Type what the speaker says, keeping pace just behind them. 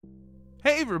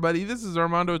Hey everybody, this is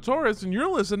Armando Torres, and you're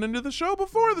listening to the show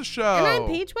before the show. And I'm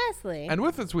Paige Wesley. And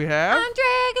with us we have... Andre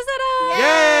Gazzetta!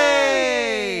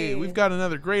 Yay! We've got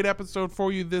another great episode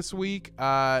for you this week.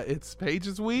 It's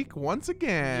Paige's week once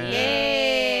again.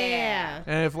 Yeah!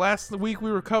 And if last week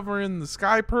we were covering the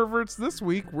sky perverts, this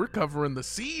week we're covering the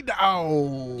sea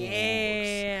dogs.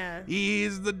 Yeah!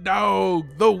 He's the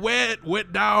dog, the wet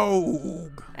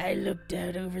dog. I looked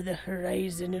out over the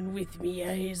horizon, and with me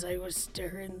eyes I was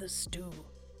stirring the stew.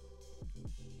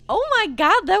 Oh my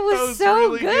god, that was so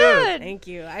really good. Thank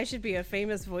you. I should be a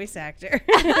famous voice actor.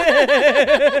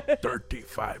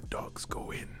 35 dogs go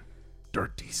in.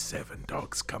 37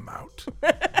 dogs come out.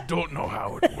 Don't know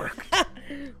how it worked,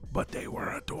 but they were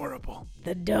adorable.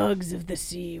 The dogs of the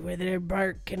sea, where their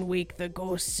bark can wake the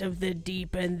ghosts of the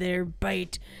deep, and their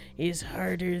bite is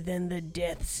harder than the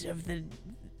deaths of the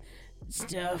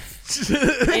stuff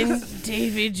in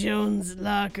Davy Jones'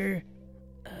 locker.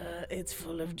 It's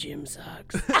full of gym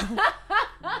socks.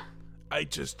 I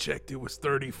just checked. It was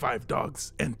 35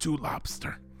 dogs and 2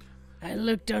 lobster. I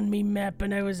looked on me map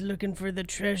and I was looking for the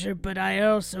treasure, but I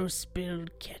also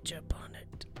spilled ketchup on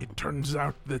it. It turns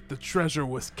out that the treasure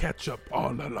was ketchup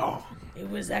all along. It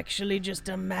was actually just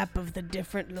a map of the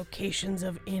different locations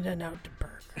of In-N-Out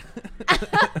Burger.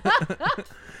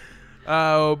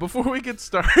 Before we get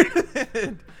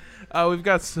started, we've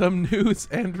got some news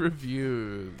and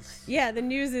reviews. Yeah, the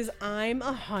news is I'm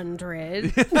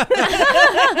 100.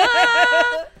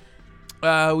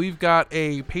 We've got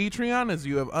a Patreon, as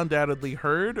you have undoubtedly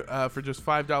heard. For just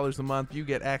 $5 a month, you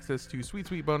get access to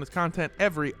sweet bonus content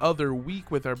every other week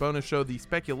with our bonus show, The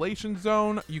Speculation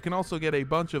Zone. You can also get a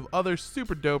bunch of other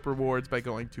super dope rewards by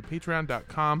going to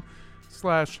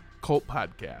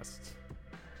patreon.com/cultpodcast.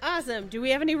 Awesome. Do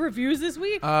we have any reviews this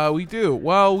week? We do.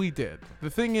 Well, we did. The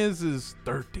thing is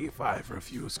 35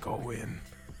 reviews go in.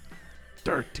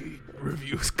 30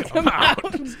 reviews come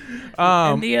out.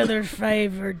 And the other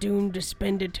 5 are doomed to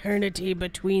spend eternity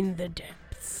between the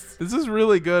depths. This is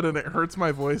really good, and it hurts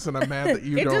my voice, and I'm mad that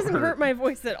you It don't doesn't hurt my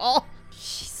voice at all.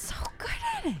 She's so good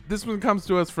at it. This one comes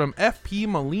to us from FP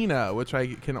Molina, which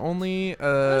I can only... It's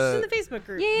in the Facebook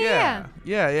group. Yeah.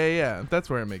 That's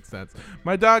where it makes sense.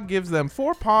 My dog gives them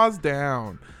 4 paws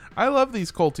down. I love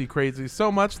these culty crazies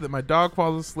so much that my dog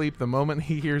falls asleep the moment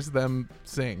he hears them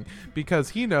sing, because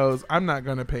he knows I'm not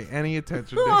going to pay any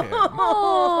attention to him.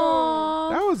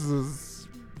 Aww. That was a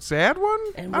sad one?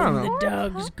 And I don't when know. the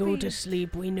dogs go to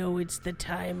sleep, we know it's the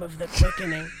time of the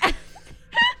quickening.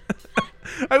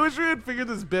 I wish we had figured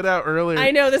this bit out earlier.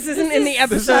 I know, this isn't in the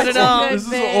This episode is at all. This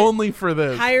is only for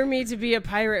this. Hire me to be a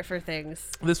pirate for things.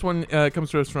 This one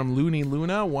comes to us from Looney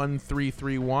Luna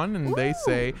 1331, and they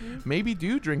say, maybe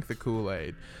do drink the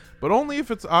Kool-Aid, but only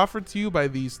if it's offered to you by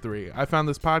these 3. I found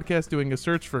this podcast doing a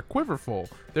search for Quiverful.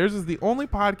 Theirs is the only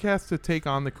podcast to take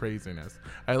on the craziness.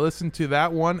 I listened to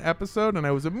that one episode, and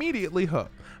I was immediately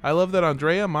hooked. I love that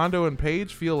Andrea, Mondo, and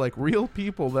Paige feel like real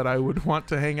people that I would want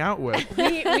to hang out with.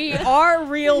 We are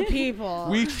real people.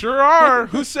 We sure are.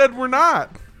 Who said we're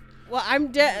not? Well,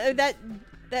 I'm that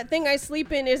thing I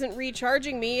sleep in isn't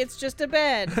recharging me. It's just a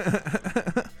bed.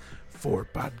 4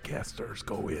 podcasters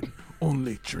go in,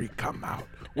 only 3 come out.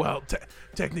 Well,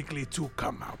 technically 2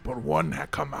 come out, but 1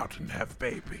 come out and have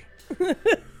baby.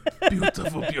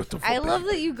 Beautiful I love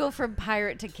baby. that you go from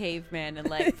pirate to caveman in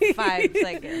like 5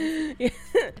 seconds.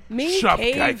 Me Shop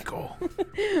cave, Geico.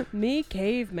 me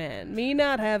caveman. Me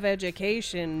not have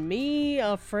education. Me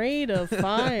afraid of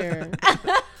fire.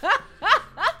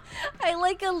 I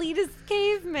like elitist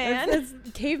caveman. It's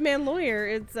caveman lawyer.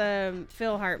 It's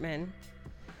Phil Hartman.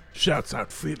 Shouts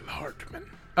out Phil Hartman.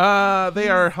 They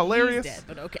are hilarious, He's dead,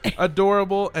 but okay.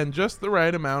 adorable, and just the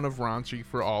right amount of raunchy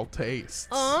for all tastes.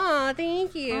 Aw,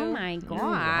 thank you. Oh my You're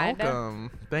god.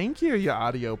 welcome. Thank you, you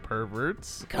audio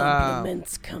perverts.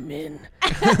 Compliments come in.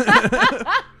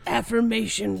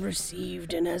 Affirmation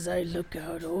received, and as I look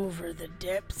out over the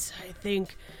depths, I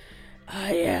think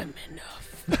I am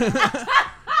enough.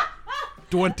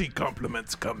 20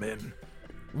 compliments come in.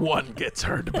 1 gets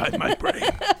heard by my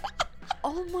brain.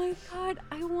 Oh my god,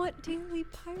 I want daily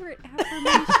pirate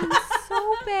affirmations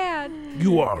so bad.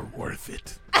 You are worth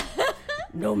it.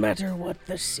 No matter what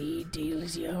the sea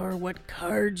deals you or what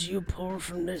cards you pull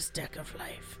from this deck of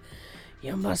life,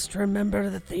 you must remember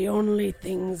that the only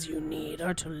things you need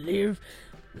are to live,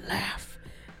 laugh,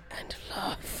 and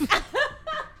love.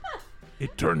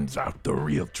 It turns out the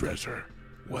real treasure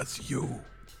was you.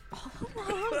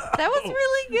 That was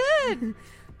really good.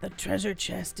 The treasure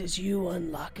chest is you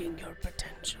unlocking your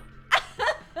potential.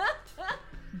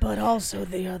 But also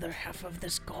the other half of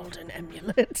this golden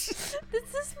amulet. This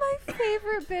is my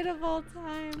favorite bit of all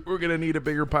time. We're going to need a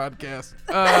bigger podcast.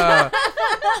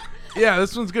 Yeah,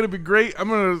 this one's going to be great. I'm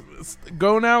going to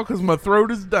go now because my throat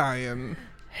is dying.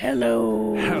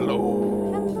 Hello.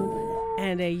 Hello.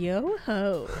 And a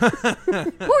yo-ho.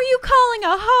 Who are you calling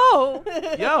a hoe?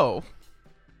 Yo.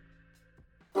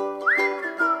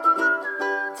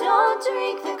 Don't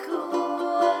drink the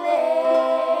Kool-Aid.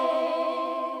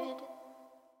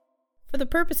 For the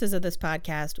purposes of this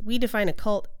podcast, we define a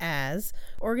cult as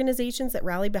organizations that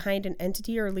rally behind an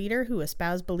entity or leader who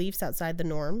espouse beliefs outside the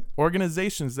norm,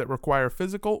 Organizations that require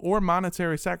physical or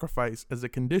monetary sacrifice as a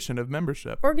condition of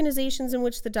membership. organizations in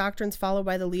which the doctrines followed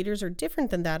by the leaders are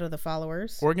different than that of the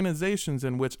followers, Organizations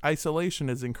in which isolation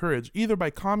is encouraged either by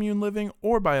commune living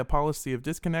or by a policy of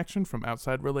disconnection from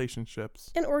outside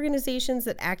relationships. and organizations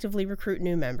that actively recruit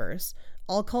new members.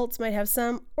 All cults might have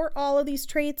some or all of these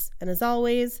traits, and as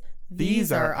always,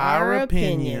 These are our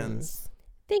opinions.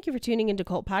 Thank you for tuning into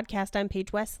Cult Podcast. I'm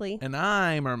Paige Wesley. And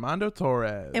I'm Armando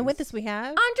Torres. And with us we have...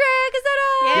 Andre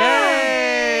Gazzetta!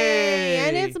 Yay!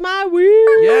 And it's my week!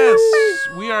 Yes,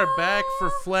 we are back for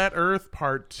Flat Earth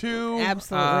Part 2.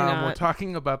 Absolutely not. We're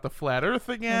talking about the Flat Earth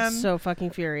again. I'm so fucking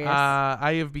furious.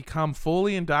 I have become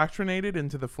fully indoctrinated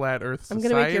into the Flat Earth I'm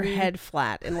Society. going to make your head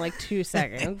flat in like 2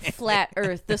 seconds. Flat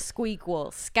Earth, the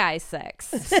squeakquel, sky sex.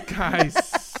 Sky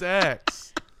sex.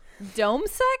 Dome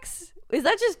sex? Is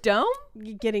that just dome?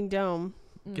 Getting dome.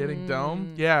 Getting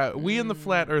dome? Yeah, we in the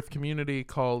Flat Earth community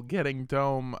call getting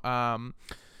dome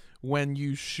when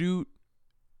you shoot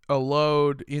a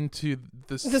load into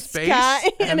the space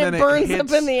sky and it then burns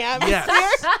hits, up in the atmosphere.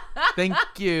 Yes. Thank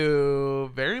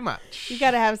you very much. You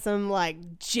got to have some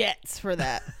like jets for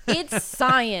that. It's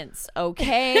science,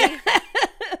 okay?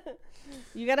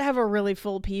 You got to have a really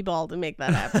full pee ball to make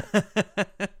that happen.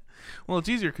 Well, it's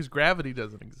easier because gravity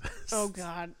doesn't exist. Oh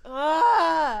God.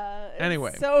 It's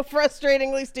Anyway. so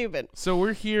frustratingly stupid. So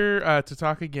we're here to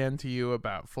talk again to you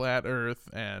about Flat Earth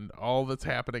and all that's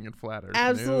happening in Flat Earth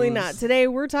Absolutely news. not. Today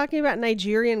we're talking about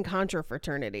Nigerian Contra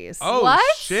fraternities. Oh,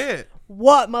 What? shit.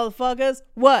 What, motherfuckers?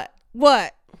 What?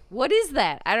 What is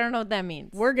that? I don't know what that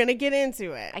means. We're gonna get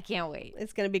into it. I can't wait.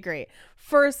 It's gonna be great.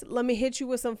 First, let me hit you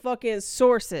with some fucking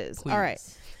sources. Please. All right.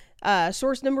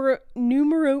 Source numero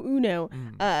uno,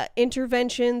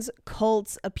 Interventions,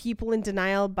 Cults, A People in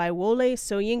Denial by Wole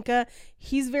Soyinka.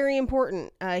 He's very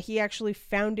important. He actually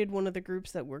founded one of the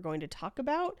groups that we're going to talk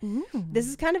about. This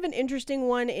is kind of an interesting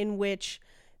one in which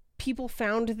people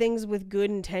found things with good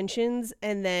intentions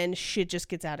and then shit just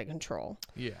gets out of control.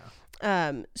 Yeah.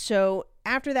 So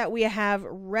after that, we have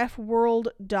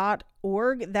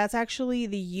refworld.org. That's actually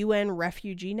the UN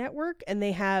Refugee Network, and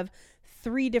they have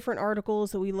 3 different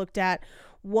articles that we looked at.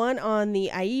 1 on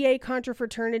the IEA Contra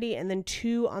Fraternity, and then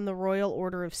 2 on the Royal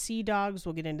Order of Sea Dogs.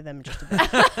 We'll get into them in just a bit.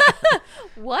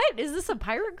 What? Is this a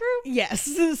pirate group? Yes,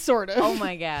 sort of. Oh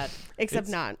my God. Except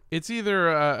not. It's either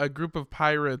a group of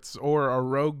pirates or a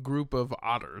rogue group of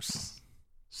otters.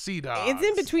 Sea dogs. It's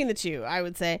in between the two, I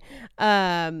would say.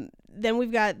 Then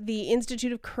we've got the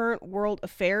Institute of Current World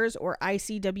Affairs, or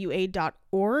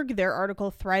ICWA.org. Their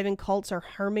article, Thriving Cults Are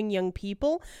Harming Young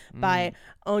People, by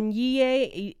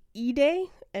Onyiye Ide.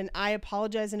 And I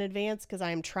apologize in advance because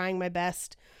I am trying my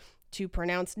best to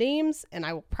pronounce names, and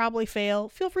I will probably fail.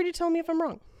 Feel free to tell me if I'm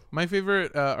wrong. My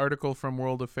favorite article from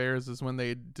World Affairs is when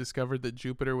they discovered that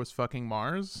Jupiter was fucking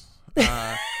Mars.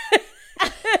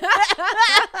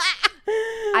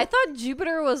 I thought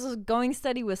Jupiter was going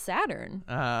steady with Saturn.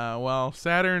 Well,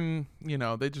 Saturn,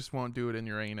 they just won't do it in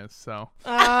Uranus, so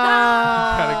Gotta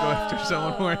gotta go after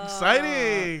someone more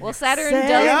exciting. Well, Saturn Sex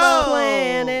does.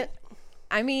 planet.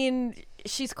 I mean,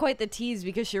 she's quite the tease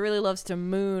because she really loves to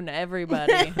moon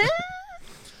everybody.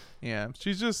 Yeah,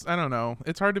 she's just, I don't know.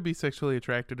 It's hard to be sexually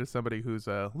attracted to somebody who's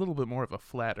a little bit more of a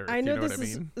flat earth, I know, you know this what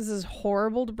I mean? this is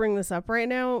horrible to bring this up right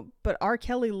now, but R.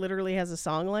 Kelly literally has a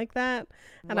song like that,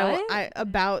 and What? I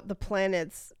about the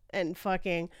planets and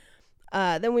fucking.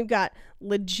 Then we've got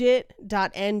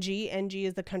legit.ng. NG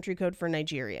is the country code for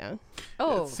Nigeria.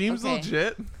 Oh, It seems okay.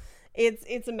 legit.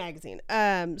 It's a magazine.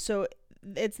 So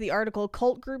it's the article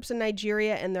Cult Groups in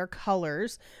Nigeria and Their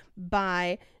Colors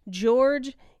by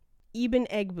George Ibn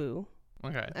Egbu,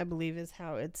 Okay. I believe is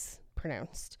how it's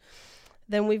pronounced.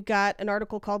 Then we've got an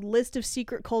article called List of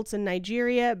Secret Cults in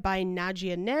Nigeria by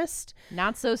Najia Nest.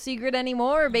 Not so secret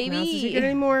anymore, baby. Not so secret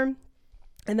anymore.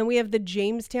 And then we have the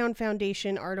Jamestown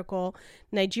Foundation article,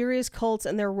 Nigeria's Cults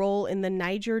and Their Role in the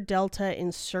Niger Delta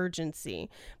Insurgency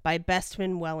by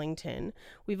Bestman Wellington.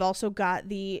 We've also got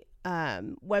the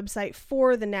website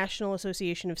for the National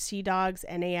Association of Sea Dogs,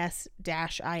 nas-int.org.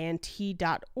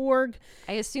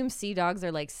 I assume sea dogs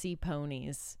are like sea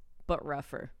ponies, but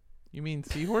rougher. You mean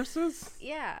seahorses?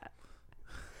 Yeah.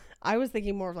 I was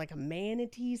thinking more of like a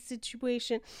manatee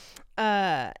situation.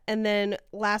 And then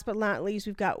last but not least,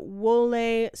 we've got Wole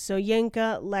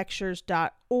Soyinka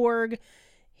Lectures.org.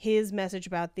 His message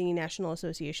about the National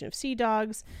Association of Sea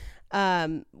Dogs.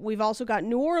 We've also got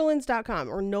NewOrleans.com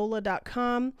or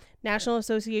NOLA.com, National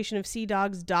Association of Sea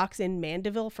Dogs Docks in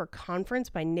Mandeville for Conference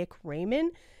by Nick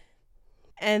Raymond.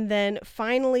 And then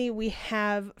finally, we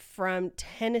have from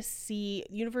Tennessee,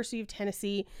 University of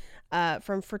Tennessee,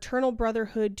 from Fraternal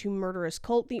Brotherhood to Murderous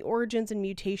Cult, the origins and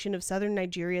mutation of Southern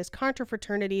Nigeria's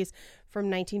contrafraternities from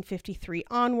 1953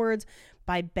 onwards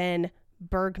by Ben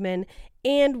Bergman.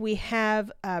 And we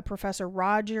have Professor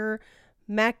Roger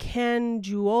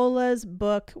Macangiola's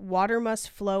book, Water Must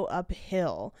Flow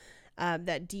Uphill,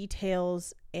 that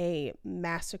details a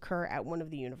massacre at one of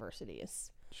the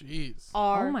universities. Jeez.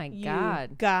 Are Oh my you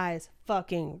God. guys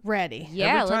fucking ready?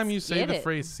 Yeah, Every time let's you say get the it.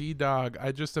 phrase sea dog,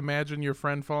 I just imagine your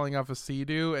friend falling off a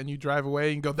sea-doo and you drive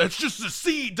away and go, "That's just a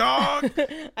sea dog."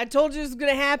 I told you this was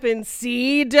gonna happen,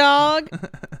 sea dog.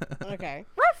 Okay.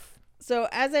 So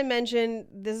as I mentioned,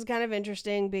 this is kind of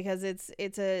interesting because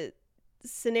it's a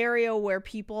scenario where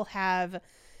people have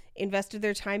invested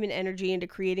their time and energy into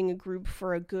creating a group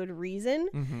for a good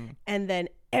reason, and then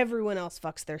everyone else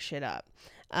fucks their shit up.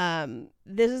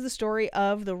 This is the story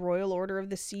of the Royal Order of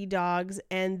the Sea Dogs,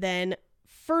 and then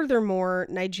furthermore,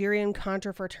 Nigerian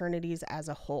contrafraternities as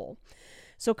a whole.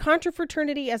 So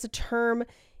contrafraternity as a term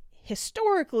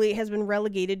historically has been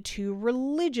relegated to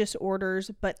religious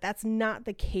orders, but that's not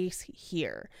the case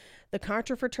here. The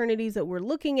contrafraternities that we're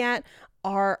looking at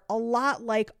are a lot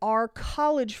like our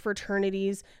college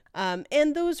fraternities,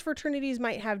 and those fraternities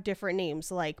might have different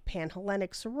names like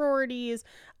Panhellenic sororities,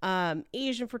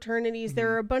 Asian fraternities.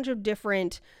 There are a bunch of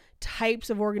different types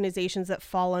of organizations that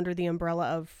fall under the umbrella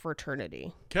of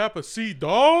fraternity. Kappa Sea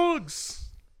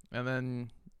Dogs. And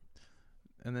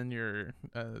then you're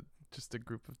just a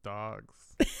group of dogs.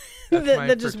 That's my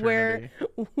that just wear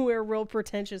fraternity. real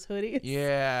pretentious hoodies.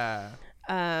 Yeah.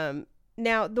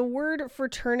 Now, the word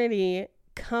fraternity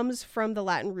comes from the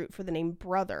Latin root for the name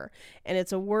brother, and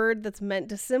it's a word that's meant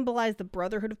to symbolize the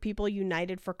brotherhood of people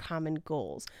united for common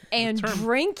goals. And term-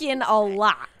 drinking a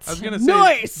lot. I was going to say,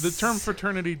 Nice! the term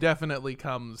fraternity definitely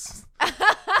comes.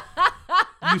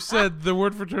 You said the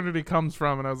word fraternity comes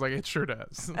from, and I was like, it sure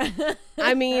does.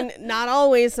 I mean, not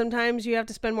always. Sometimes you have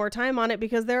to spend more time on it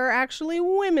because there are actually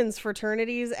women's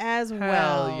fraternities as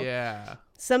well. Hell yeah.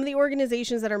 Some of the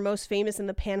organizations that are most famous in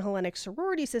the Panhellenic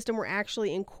sorority system were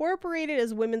actually incorporated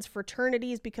as women's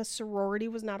fraternities because sorority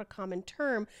was not a common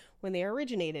term when they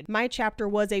originated. My chapter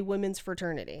was a women's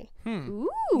fraternity. Ooh.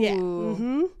 Yeah.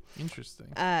 Mm-hmm.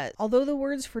 Interesting. Although the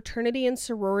words fraternity and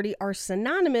sorority are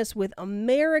synonymous with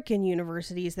American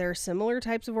universities, there are similar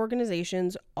types of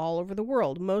organizations all over the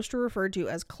world. Most are referred to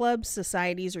as clubs,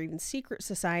 societies, or even secret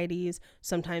societies,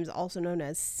 sometimes also known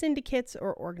as syndicates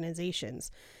or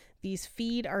organizations. These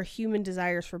feed our human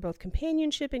desires for both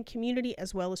companionship and community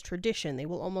as well as tradition. They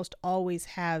will almost always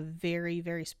have very,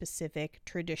 very specific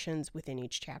traditions within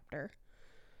each chapter.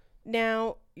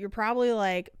 Now, you're probably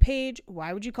like, Paige,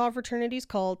 why would you call fraternities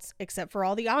cults except for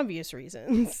all the obvious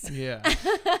reasons? Yeah.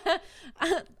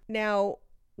 Now,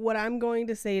 what I'm going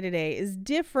to say today is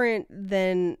different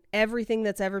than everything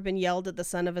that's ever been yelled at the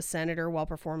son of a senator while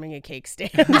performing a cake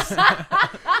stand.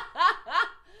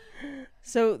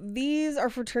 So these are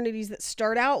fraternities that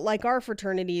start out like our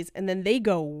fraternities and then they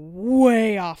go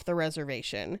way off the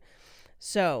reservation.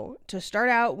 So to start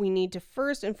out, we need to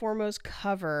first and foremost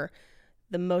cover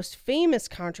the most famous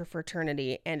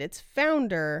contrafraternity and its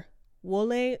founder,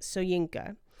 Wole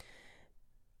Soyinka.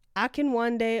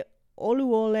 Akinwande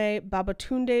Oluwole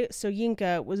Babatunde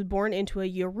Soyinka was born into a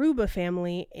Yoruba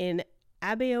family in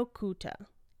Abeokuta.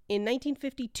 In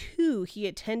 1952, he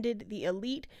attended the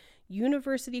elite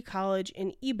University College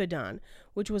in Ibadan,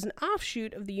 which was an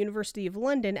offshoot of the University of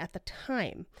London at the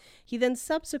time. He then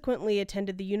subsequently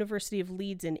attended the University of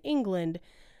Leeds in England,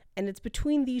 and it's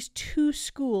between these two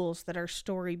schools that our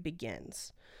story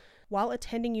begins. While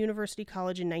attending University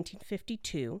College in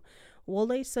 1952, Wole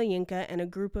Soyinka and a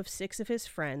group of 6 of his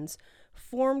friends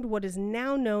formed what is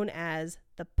now known as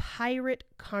the Pirate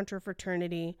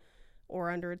Contrafraternity, or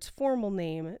under its formal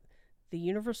name, the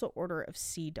Universal Order of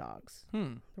Sea Dogs,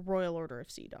 the Royal Order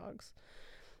of Sea Dogs.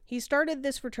 He started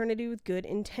this fraternity with good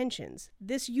intentions.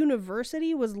 This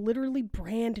university was literally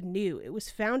brand new. It was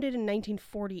founded in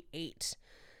 1948,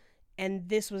 and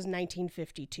this was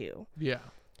 1952. Yeah.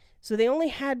 So they only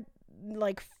had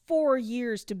like 4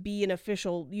 years to be an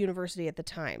official university at the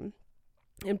time.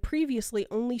 And previously,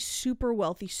 only super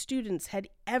wealthy students had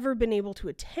ever been able to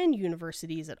attend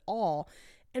universities at all,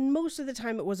 And most of the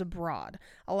time it was abroad.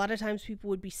 A lot of times people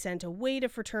would be sent away to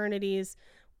fraternities.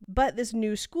 But this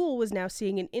new school was now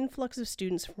seeing an influx of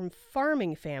students from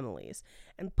farming families.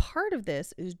 And part of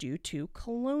this is due to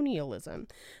colonialism.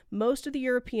 Most of the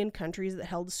European countries that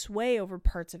held sway over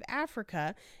parts of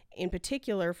Africa, in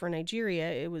particular for Nigeria,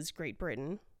 it was Great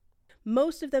Britain,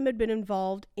 most of them had been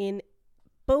involved in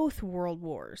both world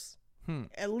wars.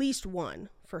 At least one,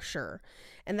 for sure.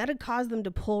 And that had caused them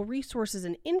to pull resources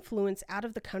and influence out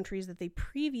of the countries that they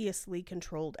previously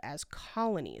controlled as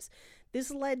colonies.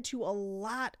 This led to a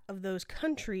lot of those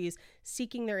countries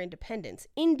seeking their independence.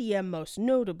 India, most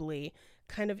notably,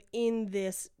 kind of in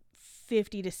this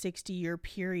 50 to 60 year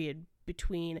period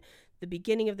between the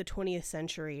beginning of the 20th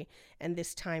century and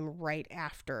this time right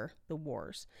after the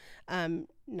wars.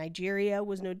 Nigeria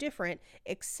was no different,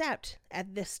 except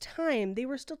at this time they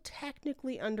were still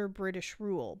technically under British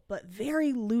rule, but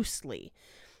very loosely.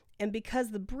 And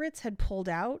because the Brits had pulled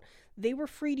out, they were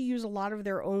free to use a lot of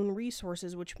their own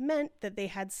resources, which meant that they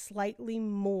had slightly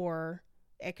more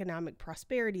economic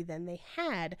prosperity than they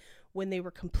had when they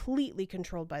were completely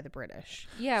controlled by the British.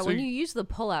 Yeah, So when you- you use the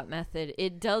pull-out method,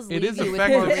 it does It leave is you with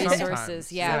more effective resources.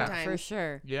 sometimes. Yeah, Sometimes. for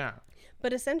sure. Yeah.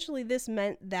 But essentially, this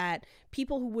meant that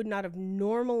people who would not have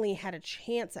normally had a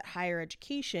chance at higher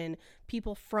education,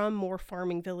 people from more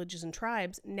farming villages and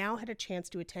tribes, now had a chance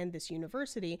to attend this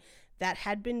university that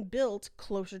had been built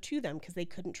closer to them because they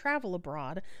couldn't travel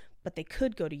abroad, but they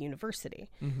could go to university.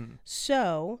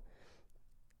 So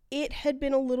it had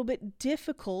been a little bit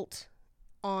difficult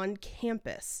on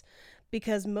campus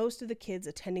because most of the kids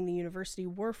attending the university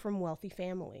were from wealthy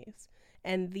families.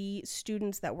 And the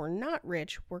students that were not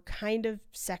rich were kind of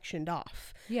sectioned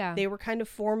off. Yeah. They were kind of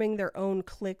forming their own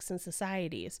cliques and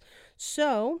societies.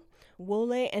 So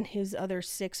Wole and his other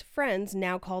 6 friends,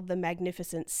 now called the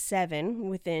Magnificent Seven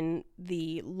within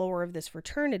the lore of this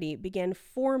fraternity, began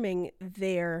forming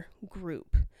their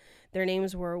group. Their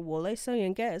names were Wole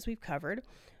Soyinka, as we've covered,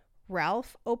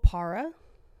 Ralph Opara,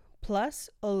 plus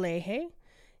Olehe,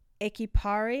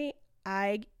 Ekipare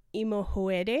Ag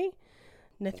Imohoede,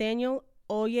 Nathaniel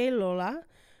Oyelola,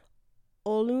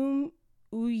 Olum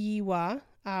Uyiwa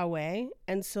Awe,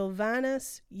 and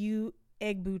Sylvanus U.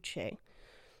 Egbuche.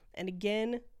 And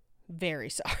again, very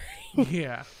sorry.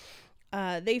 Yeah.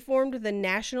 They formed the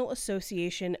National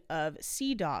Association of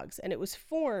Sea Dogs, and it was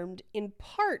formed in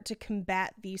part to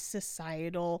combat these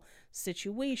societal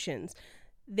situations.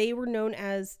 They were known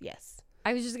as, yes.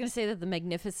 I was just going to say that the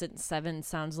Magnificent Seven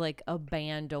sounds like a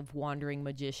band of wandering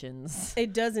magicians.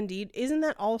 It does indeed. Isn't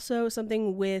that also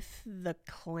something with the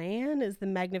clan? Is the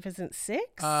Magnificent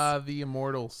Six? The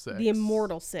Immortal Six. The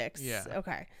Immortal Six. Yeah.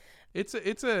 Okay. It's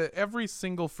every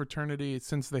single fraternity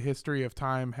since the history of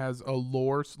time has a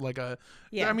lore, like a,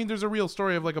 Yeah. I mean, there's a real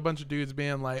story of like a bunch of dudes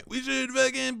being like, we should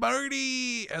fucking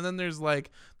party. And then there's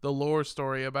like the lore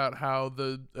story about how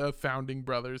the founding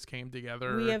brothers came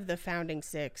together. We have the Founding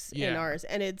Six in Yeah. ours,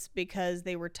 and it's because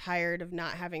they were tired of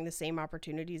not having the same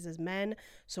opportunities as men.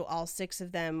 So all 6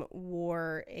 of them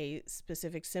wore a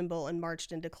specific symbol and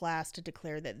marched into class to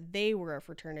declare that they were a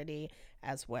fraternity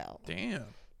as well. Damn.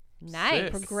 Nice.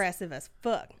 Sick. Progressive as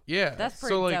fuck. Yeah. That's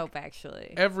pretty so, like, dope,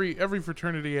 actually. Every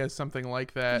fraternity has something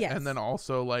like that. Yes. And then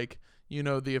also like, you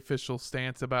know, the official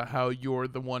stance about how you're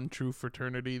the one true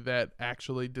fraternity that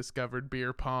actually discovered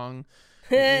beer pong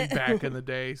back in the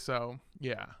day. So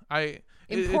yeah,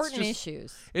 Important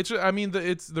issues. It's I mean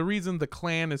it's the reason the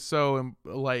clan is so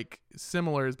like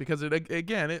similar is because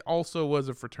it also was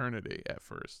a fraternity at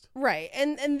first. Right.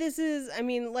 And this is, I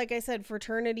mean, like I said,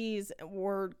 fraternities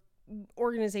or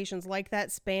organizations like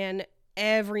that span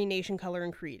every nation, color,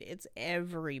 and creed. It's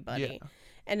everybody. Yeah.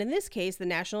 And in this case, the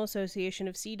National Association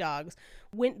of Sea Dogs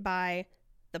went by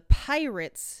the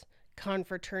Pirates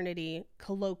Confraternity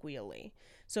colloquially.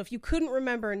 So if you couldn't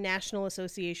remember National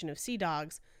Association of Sea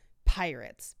Dogs,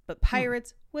 Pirates, but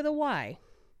Pirates with a Y.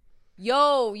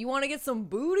 Yo, you want to get some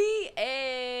booty?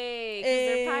 Hey, 'cause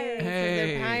they're pirates. Hey.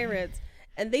 They're pirates.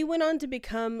 And they went on to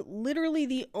become literally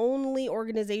the only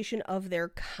organization of their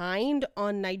kind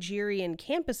on Nigerian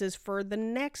campuses for the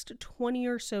next 20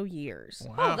 or so years.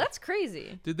 Wow. Oh, that's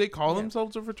crazy. Did they call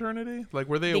themselves a fraternity? Like,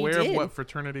 were they They aware did. of what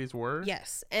fraternities were?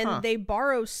 Yes. And Huh. they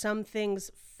borrow some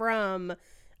things from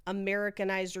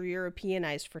Americanized or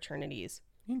Europeanized fraternities.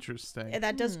 Interesting. And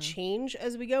that does change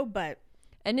as we go, but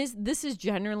And this is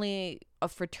generally a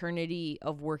fraternity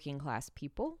of working class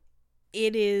people?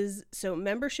 it is, so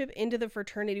membership into the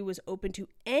fraternity was open to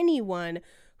anyone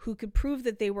who could prove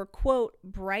that they were, quote,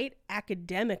 bright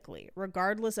academically,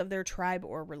 regardless of their tribe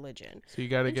or religion. So you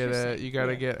got to Interesting.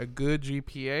 get a good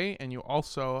GPA, and you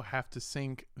also have to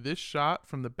sink this shot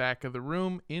from the back of the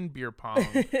room in beer pong.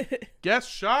 Guess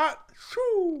shot.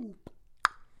 Shoo!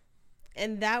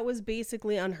 And that was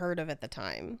basically unheard of at the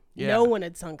time. Yeah. No one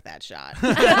had sunk that shot.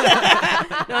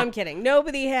 No, I'm kidding.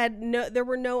 There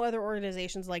were no other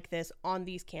organizations like this on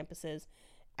these campuses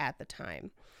at the time.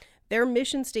 Their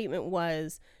mission statement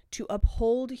was to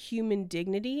uphold human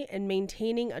dignity and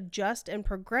maintaining a just and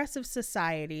progressive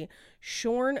society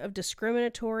shorn of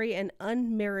discriminatory and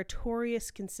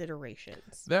unmeritorious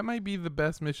considerations. That might be the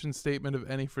best mission statement of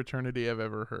any fraternity I've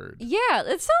ever heard. Yeah,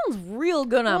 it sounds real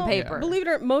good on Well, paper. Believe it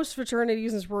or not, most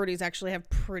fraternities and sororities actually have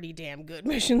pretty damn good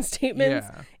mission statements.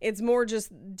 Yeah. It's more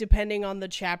just depending on the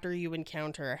chapter you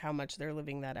encounter, how much they're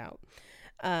living that out.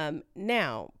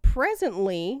 Now,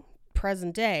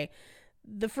 present day,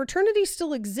 the fraternity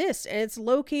still exists, and it's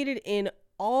located in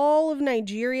all of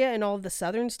Nigeria and all of the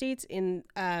southern states in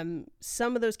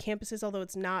some of those campuses, although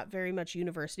it's not very much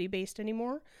university based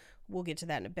anymore. We'll get to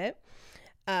that in a bit.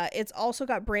 It's also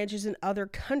got branches in other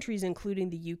countries,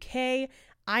 including the UK,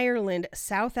 Ireland,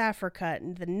 South Africa,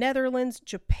 the Netherlands,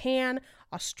 Japan,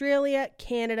 Australia,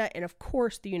 Canada, and of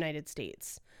course the United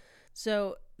States.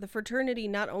 So the fraternity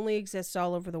not only exists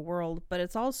all over the world, but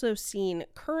it's also seen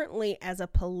currently as a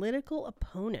political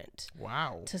opponent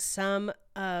Wow. to some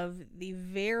of the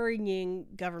varying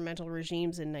governmental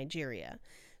regimes in Nigeria.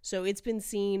 So it's been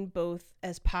seen both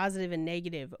as positive and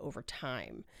negative over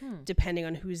time, depending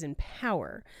on who's in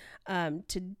power.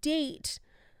 To date,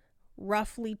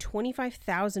 roughly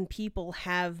 25,000 people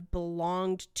have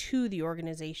belonged to the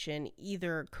organization,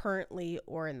 either currently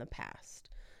or in the past.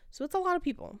 So it's a lot of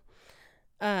people.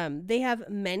 They have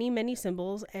many, many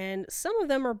symbols, and some of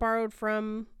them are borrowed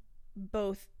from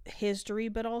both history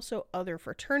but also other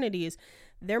fraternities.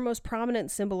 Their most prominent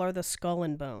symbol are the skull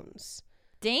and bones.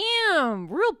 Damn,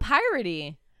 real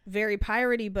piratey. Very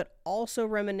piratey, but also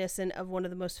reminiscent of one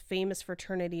of the most famous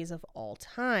fraternities of all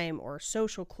time, or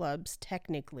social clubs,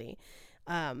 technically.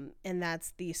 And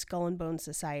that's the Skull and Bones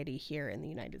Society here in the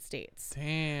United States.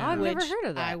 Damn. I've never which heard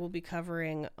of that. I will be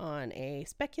covering on a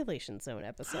Speculation Zone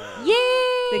episode. Yay!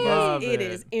 Because Love it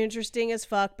it. is interesting as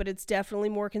fuck, but it's definitely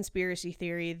more conspiracy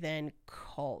theory than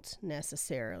cult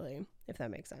necessarily, if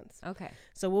that makes sense. Okay.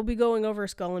 So we'll be going over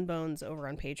Skull and Bones over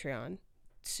on Patreon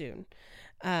soon.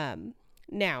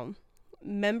 Now,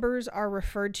 members are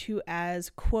referred to as,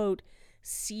 quote,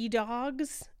 sea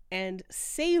dogs and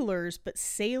sailors, but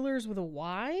sailors with a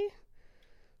Y?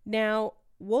 Now,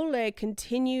 Wole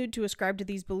continued to ascribe to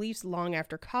these beliefs long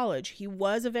after college. He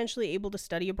was eventually able to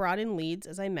study abroad in Leeds,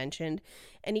 as I mentioned,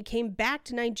 and he came back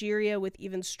to Nigeria with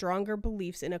even stronger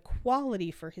beliefs in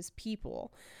equality for his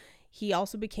people. He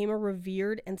also became a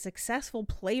revered and successful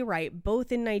playwright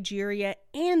both in Nigeria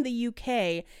and the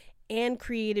UK, and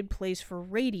created plays for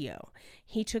radio.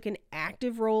 He took an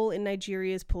active role in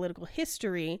Nigeria's political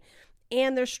history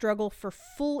and their struggle for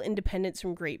full independence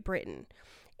from Great Britain.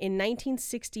 In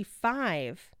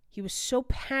 1965, he was so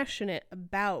passionate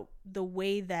about the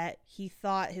way that he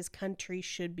thought his country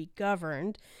should be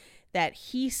governed that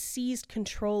he seized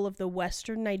control of the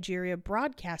Western Nigeria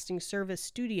Broadcasting Service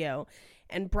studio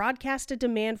and broadcast a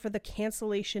demand for the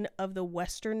cancellation of the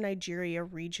Western Nigeria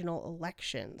regional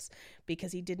elections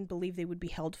because he didn't believe they would be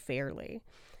held fairly.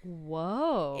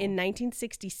 Whoa. In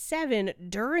 1967,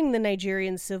 during the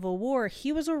Nigerian Civil War,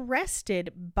 he was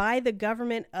arrested by the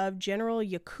government of General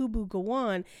Yakubu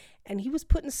Gowon, and he was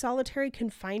put in solitary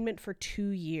confinement for 2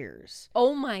 years.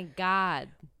 Oh my God.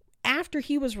 After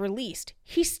he was released,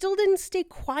 he still didn't stay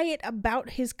quiet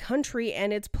about his country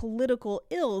and its political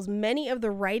ills. Many of the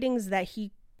writings that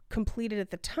he completed at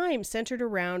the time centered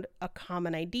around a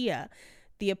common idea: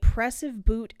 the oppressive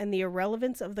boot and the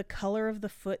irrelevance of the color of the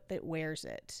foot that wears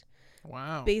it.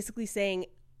 Wow. Basically saying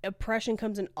oppression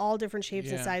comes in all different shapes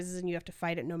and Yeah. sizes, and you have to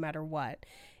fight it no matter what.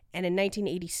 And in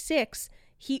 1986,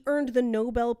 he earned the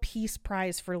Nobel Peace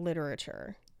Prize for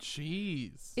Literature.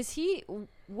 Jeez.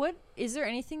 Is there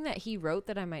anything that he wrote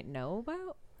that I might know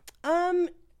about?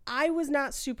 I was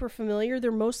not super familiar.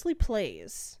 They're mostly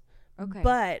plays. Okay.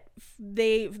 But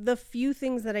the few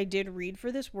things that I did read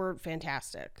for this were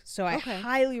fantastic. So I Okay.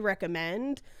 highly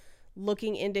recommend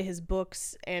looking into his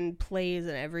books and plays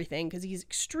and everything, because he's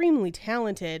extremely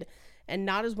talented and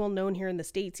not as well known here in the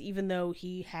States, even though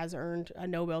he has earned a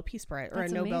Nobel Peace Prize or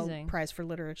That's a Nobel amazing. Prize for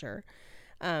Literature.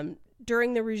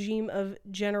 During the regime of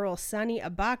General Sani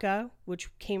Abacha, which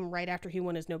came right after he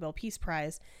won his Nobel Peace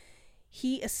Prize,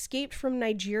 he escaped from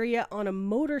Nigeria on a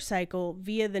motorcycle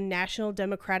via the National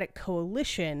Democratic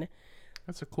Coalition,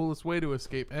 That's the coolest way to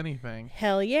escape anything.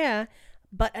 Hell yeah.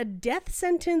 But a death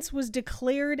sentence was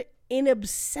declared in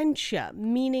absentia,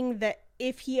 meaning that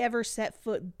if he ever set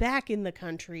foot back in the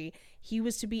country, he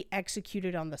was to be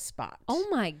executed on the spot. Oh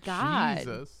my God.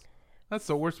 Jesus. That's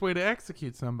the worst way to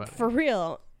execute somebody. For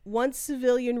real. Once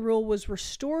civilian rule was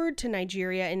restored to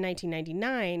Nigeria in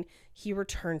 1999, he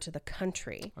returned to the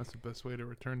country. That's the best way to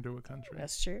return to a country.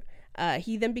 That's true.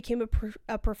 He then became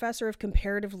a professor of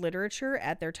comparative literature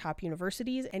at their top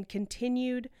universities and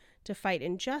continued to fight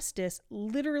injustice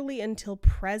literally until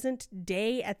present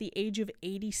day at the age of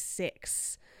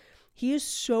 86. He is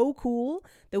so cool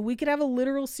that we could have a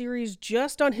literal series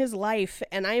just on his life,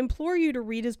 and I implore you to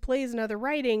read his plays and other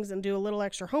writings and do a little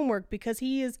extra homework because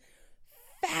he is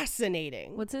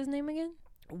fascinating. What's his name again?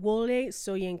 Wole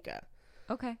Soyinka.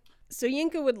 Okay.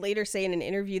 Soyinka would later say in an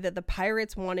interview that the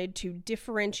pirates wanted to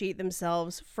differentiate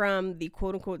themselves from the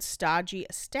quote-unquote stodgy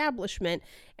establishment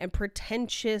and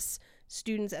pretentious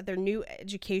students at their new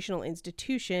educational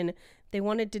institution. They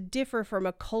wanted to differ from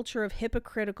a culture of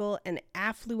hypocritical and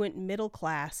affluent middle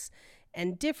class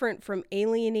and different from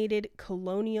alienated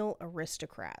colonial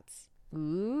aristocrats.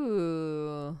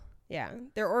 Ooh. Yeah.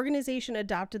 Their organization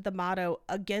adopted the motto,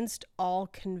 against all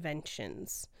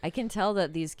conventions. I can tell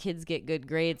that these kids get good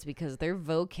grades because their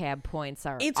vocab points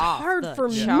are It's off hard the for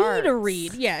charts. me to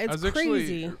read. Yeah, I it's was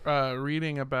crazy. actually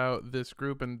reading about this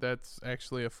group, and that's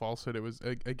actually a falsehood. It was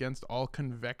against all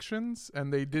convections,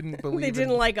 and they didn't believe They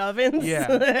didn't like ovens. Yeah.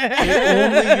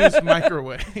 They only used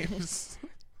microwaves.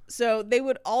 So they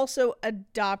would also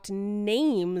adopt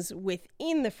names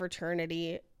within the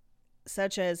fraternity,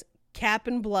 such as Cap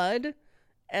and Blood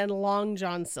and Long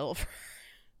John Silver.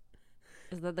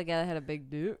 Is that the guy that had a big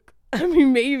dick? I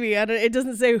mean, maybe. It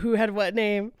doesn't say who had what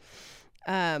name.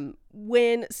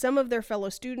 When some of their fellow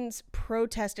students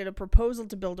protested a proposal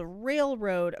to build a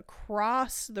railroad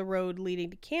across the road leading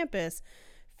to campus,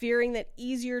 fearing that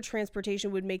easier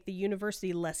transportation would make the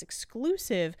university less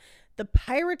exclusive, the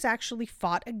pirates actually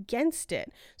fought against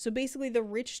it. So basically, the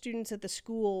rich students at the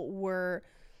school were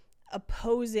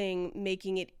opposing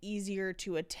making it easier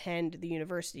to attend the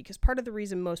university, because part of the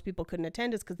reason most people couldn't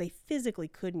attend is because they physically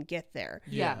couldn't get there.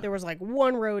 Yeah. There was like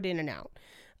one road in and out.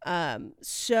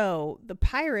 So the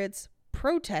pirates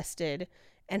protested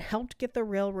and helped get the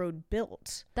railroad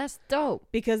built, That's dope.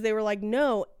 because they were like,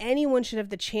 no, anyone should have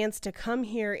the chance to come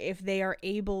here if they are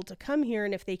able to come here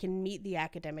and if they can meet the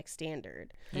academic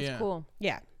standard. That's Yeah. cool.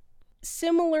 Yeah.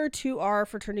 Similar to our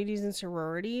fraternities and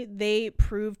sorority, they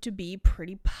proved to be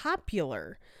pretty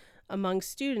popular among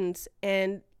students,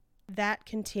 and that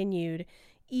continued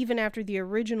even after the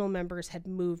original members had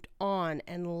moved on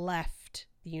and left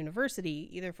the university,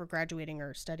 either for graduating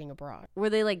or studying abroad. Were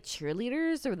they like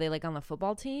cheerleaders, or were they like on the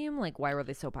football team? Like, why were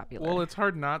they so popular? Well, it's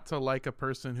hard not to like a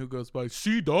person who goes by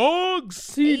Sea Dogs.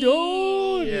 Sea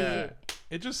Dogs! Yeah.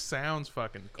 It just sounds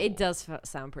fucking cool. It does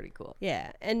sound pretty cool.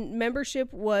 Yeah, and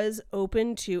membership was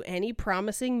open to any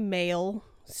promising male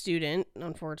student.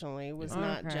 Unfortunately, was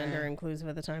not Okay. gender inclusive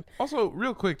at the time. Also,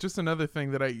 real quick, just another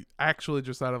thing that I actually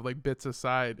just thought of, like, bits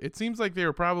aside. It seems like they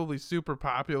were probably super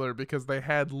popular because they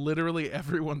had literally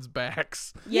everyone's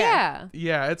backs. Yeah.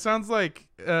 Yeah, it sounds like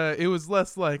it was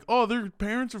less like, oh, their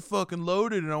parents are fucking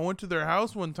loaded, and I went to their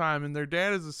house one time, and their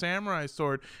dad has a samurai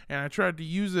sword, and I tried to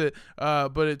use it,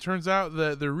 but it turns out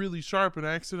that they're really sharp, and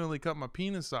I accidentally cut my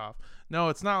penis off. No,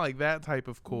 it's not like that type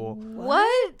of cool.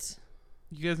 What?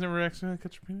 You guys never accidentally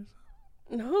cut your penis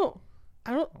off? No,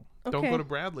 I don't. Okay. Don't go to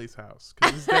Bradley's house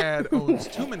because his dad owns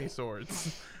too many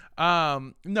swords.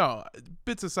 No,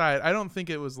 bits aside, I don't think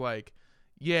it was like,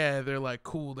 yeah, they're like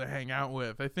cool to hang out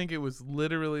with. I think it was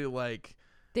literally like,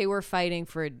 They were fighting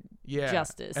for yeah,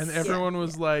 justice. and everyone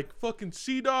was like, fucking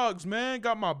Sea Dogs, man,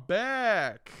 got my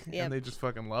back. Yep. And they just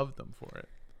fucking loved them for it.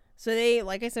 So they,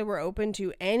 like I said, were open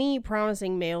to any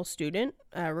promising male student,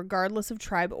 regardless of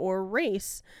tribe or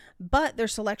race. But their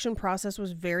selection process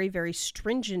was very, very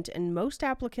stringent, and most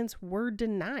applicants were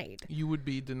denied. You would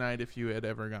be denied if you had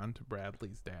ever gone to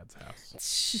Bradley's dad's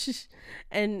house.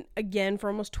 And again, for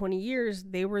almost 20 years,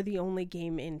 they were the only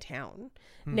game in town.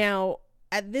 Now,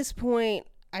 at this point,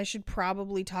 I should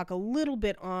probably talk a little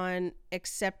bit on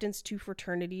acceptance to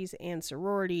fraternities and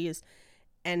sororities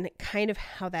and kind of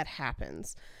how that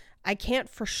happens. I can't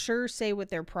for sure say what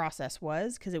their process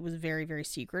was because it was very, very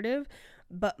secretive,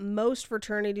 but most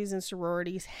fraternities and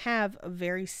sororities have a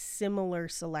very similar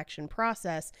selection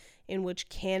process in which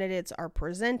candidates are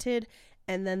presented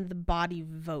and then the body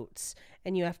votes,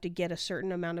 and you have to get a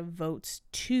certain amount of votes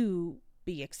to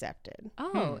be accepted.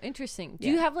 Oh, interesting. Do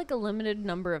Yeah. you have like a limited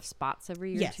number of spots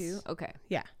every year Yes. too? Okay.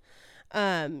 Yeah.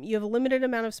 You have a limited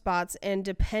amount of spots, and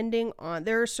depending on,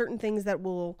 there are certain things that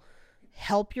will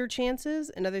help your chances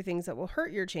and other things that will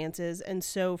hurt your chances. And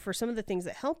so for some of the things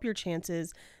that help your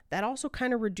chances, that also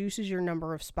kind of reduces your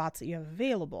number of spots that you have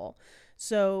available.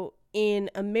 So in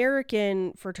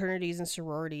American fraternities and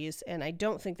sororities, and I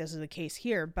don't think this is the case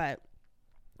here, but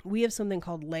we have something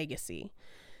called legacy.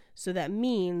 So that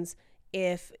means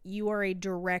if you are a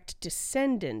direct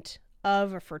descendant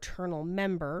of a fraternal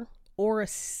member or a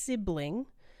sibling,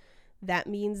 that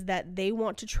means that they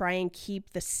want to try and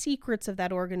keep the secrets of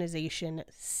that organization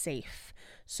safe.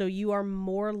 So you are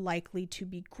more likely to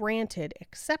be granted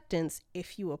acceptance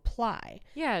if you apply.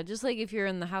 Yeah, just like if you're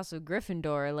in the House of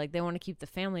Gryffindor, like they want to keep the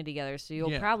family together, so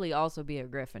you'll Yeah. probably also be a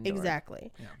Gryffindor.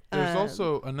 Exactly. Yeah. There's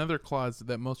also another clause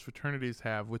that most fraternities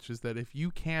have, which is that if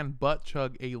you can butt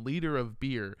chug a liter of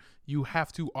beer, you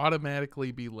have to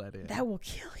automatically be let in. That will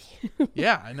kill you.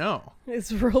 Yeah, I know.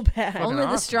 It's real bad. Fucking Only the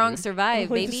awesome, strong dude. survive,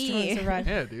 Only the baby. strong survive.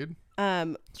 Yeah, dude.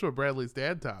 That's what Bradley's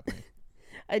dad taught me.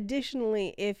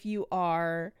 Additionally, if you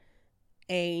are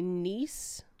a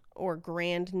niece or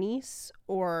grandniece,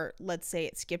 or let's say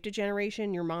it skipped a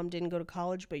generation, your mom didn't go to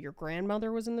college, but your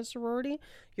grandmother was in the sorority,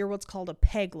 you're what's called a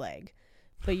peg leg.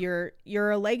 But you're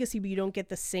a legacy, but you don't get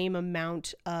the same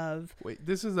amount of. Wait,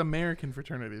 this is American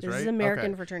fraternities, right? This is American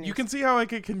Okay. fraternities. You can see how I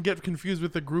can get confused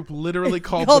with the group literally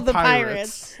called, the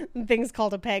Pirates. Things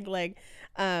called a peg leg.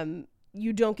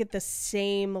 You don't get the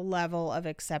same level of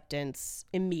acceptance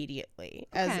immediately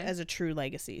as a true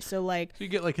legacy. So like So you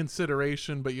get like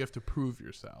consideration, but you have to prove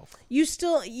yourself. you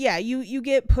still, you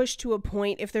get pushed to a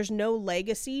point. If there's no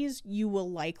legacies, you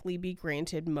will likely be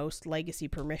granted most legacy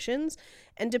permissions.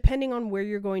 And depending on where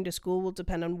you're going to school will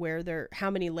depend on how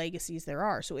many legacies there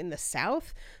are. So in the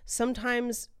South,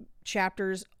 sometimes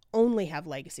chapters only have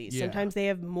legacies. Yeah. Sometimes they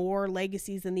have more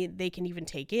legacies than they can even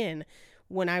take in.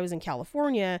 When I was in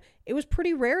California, it was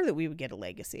pretty rare that we would get a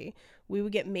legacy. We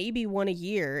would get maybe one a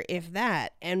year, if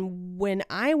that. And when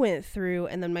I went through,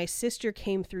 and then my sister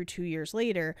came through 2 years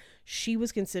later, she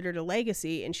was considered a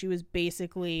legacy, and she was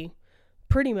basically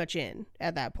pretty much in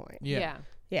at that point. Yeah.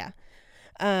 Yeah.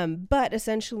 But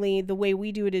essentially, the way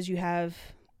we do it is you have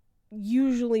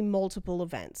usually multiple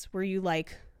events where you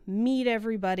like meet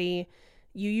everybody.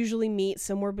 You usually meet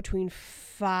somewhere between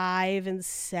 5 and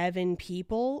 7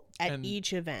 people at And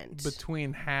each event.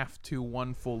 Between half to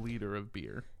 1 full liter of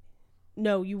beer.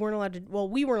 No, you weren't allowed to. Well,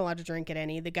 we weren't allowed to drink at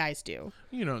any. The guys do.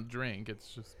 You don't drink. It's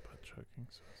just butt chugging,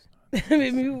 so it's not.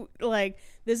 I mean,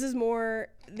 this is more.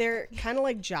 They're kind of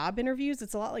like job interviews.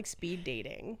 It's a lot like speed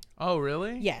dating. Oh,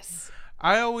 really? Yes.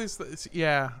 I always,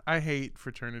 I hate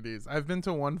fraternities. I've been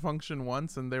to one function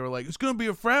once and they were like, it's going to be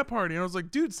a frat party. And I was like,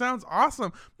 dude, sounds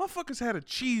awesome. Motherfuckers had a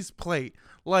cheese plate,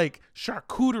 like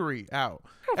charcuterie out.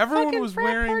 Everyone was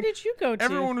wearing, Where did you go to?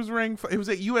 everyone was wearing, it was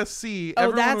at USC. Oh,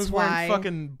 Everyone that's was wearing why.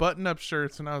 fucking button up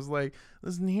shirts. And I was like,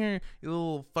 listen here, you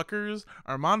little fuckers,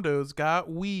 Armando's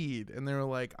got weed. And they were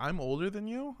like, I'm older than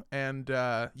you and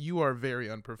you are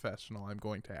very unprofessional. I'm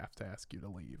going to have to ask you to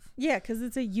leave. Yeah, because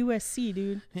it's a USC,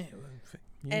 dude. Yeah,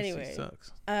 USC Anyway.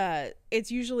 sucks.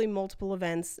 It's usually multiple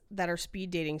events that are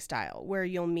speed dating style, where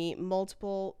you'll meet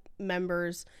multiple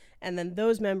members, and then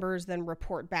those members then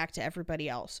report back to everybody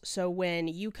else. So when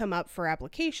you come up for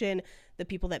application, the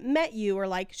people that met you are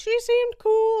like, she seemed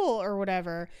cool or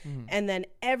whatever. And then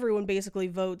everyone basically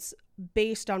votes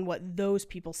based on what those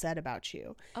people said about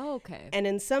you. Oh, okay. And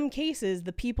in some cases,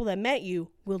 the people that met you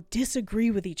will disagree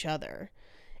with each other.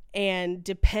 And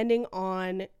depending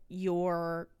on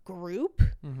your group,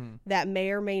 that may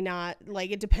or may not,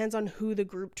 like, it depends on who the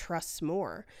group trusts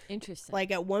more. Interesting.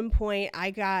 Like, at one point,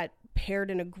 I got paired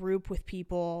in a group with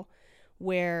people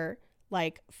where,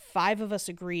 like, 5 of us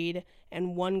agreed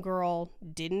and one girl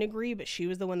didn't agree, but she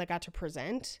was the one that got to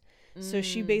present. So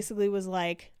she basically was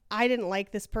like, I didn't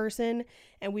like this person.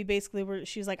 And we basically were,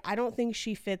 she was like, I don't think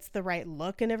she fits the right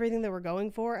look and everything that we're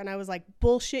going for. And I was like,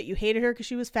 bullshit. You hated her because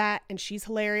she was fat and she's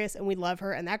hilarious and we love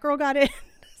her. And that girl got in.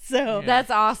 So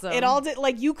That's awesome. it all did,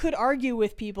 like, you could argue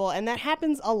with people, and that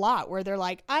happens a lot where they're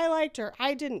like, I liked her,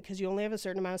 I didn't, because you only have a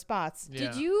certain amount of spots.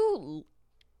 Did you?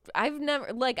 I've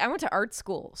never, like, I went to art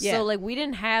school, Yeah. so like we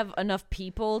didn't have enough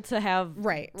people to have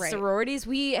Right. sororities.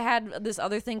 We had this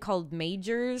other thing called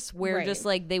majors, where Right. just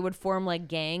like they would form like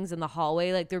gangs in the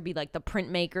hallway. Like there'd be like the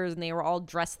printmakers, and they were all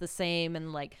dressed the same,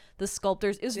 and like the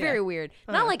sculptors. It was very weird.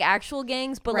 Not like actual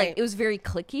gangs, but Right. like it was very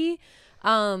cliquey.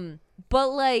 But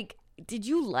like, did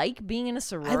you like being in a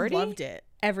sorority? I loved it.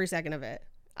 Every second of it.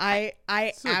 I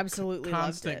It's a absolutely loved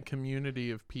constant it.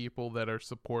 community of people that are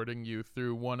supporting you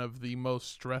through one of the most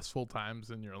stressful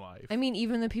times in your life. I mean,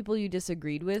 even the people you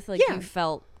disagreed with, like Yeah. you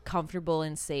felt comfortable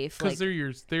and safe. Because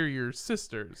they're your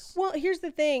sisters. Well, here's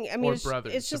the thing. I mean, Or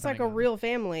brothers, it's just like a depending on- real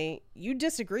family. You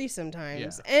disagree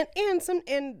sometimes, Yeah.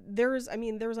 and there's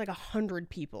like 100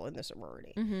 people in the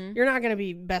sorority. You're not going to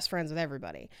be best friends with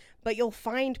everybody, but you'll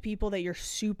find people that you're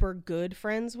super good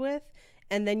friends with,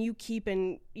 and then you keep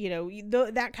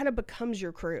that kind of becomes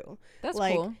your crew. That's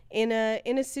like, cool. In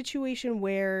a situation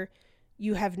where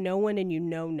you have no one and you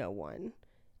know no one,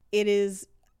 it is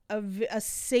a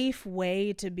safe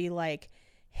way to be like,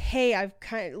 hey, I've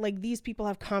kind of like, these people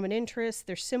have common interests,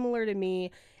 they're similar to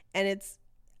me, and it's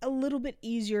a little bit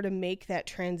easier to make that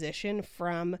transition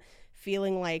from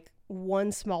feeling like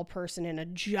one small person in a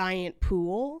giant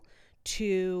pool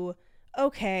to,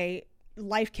 okay,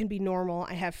 life can be normal,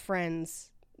 I have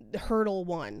friends, hurdle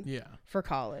one for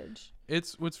college.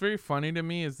 It's what's very funny to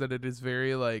me is that it is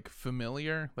very like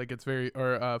familiar, like it's very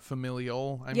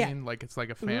familial. I mean, like it's like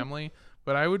a family.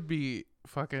 But I would be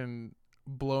fucking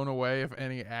blown away if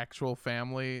any actual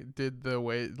family did the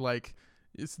way like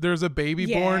there's a baby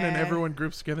born and everyone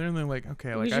groups together and they're like,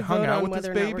 okay, like I hung out with this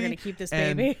baby. We're gonna keep this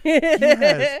and baby. he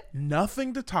has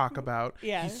nothing to talk about.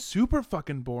 Yeah. He's super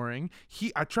fucking boring.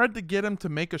 I tried to get him to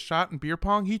make a shot in beer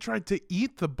pong. He tried to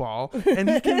eat the ball and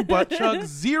he can butt chug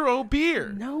 0 beer.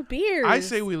 No beers. I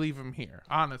say we leave him here,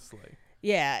 honestly.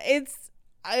 Yeah,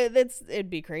 it'd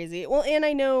be crazy. Well, and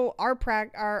I know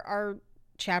our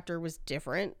chapter was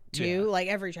different too. Yeah. Like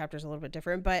every chapter is a little bit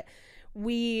different, but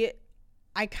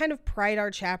I kind of pride our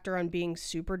chapter on being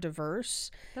super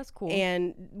diverse. That's cool.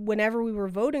 And whenever we were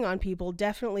voting on people,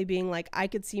 definitely being like, I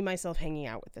could see myself hanging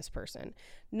out with this person.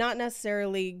 Not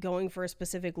necessarily going for a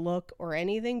specific look or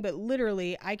anything, but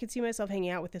literally, I could see myself hanging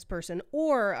out with this person.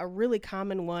 Or a really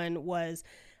common one was,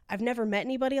 I've never met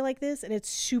anybody like this, and it's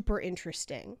super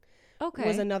interesting. Okay.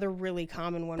 Was another really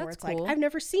common one where That's it's cool. like, I've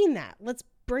never seen that. Let's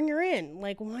bring her in.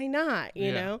 Like, why not?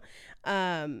 You know?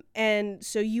 And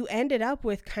so you ended up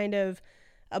with kind of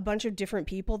a bunch of different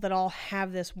people that all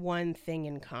have this one thing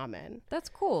in common. That's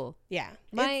cool. Yeah.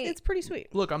 My- It's pretty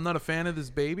sweet. Look, I'm not a fan of this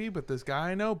baby, but this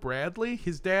guy I know, Bradley,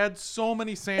 his dad, so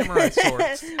many samurai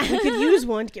swords. We could use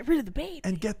one to get rid of the baby.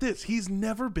 And get this, he's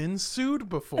never been sued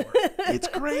before. It's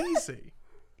crazy.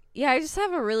 Yeah, I just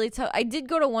have a really tough. I did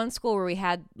go to one school where we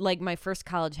had, like, my first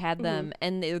college had them,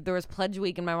 and there was Pledge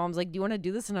Week, and my mom was like, "Do you want to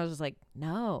do this?" And I was just like,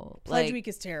 "No." Pledge Like, Week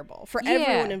is terrible for Yeah.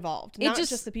 everyone involved. It Not just-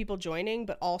 just the people joining,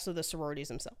 but also the sororities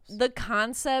themselves. the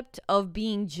concept of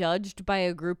being judged by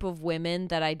a group of women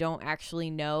that I don't actually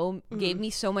know gave me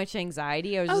so much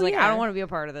anxiety. I was just Oh, like, yeah. I don't want to be a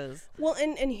part of this. Well,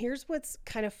 and here's what's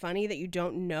kind of funny that you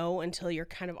don't know until you're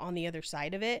kind of on the other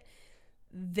side of it.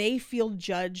 They feel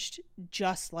judged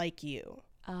just like you.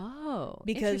 Oh,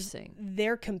 Because interesting.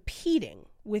 they're competing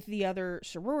with the other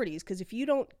sororities. Because if you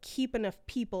don't keep enough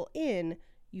people in,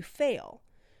 you fail.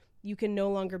 You can no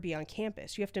longer be on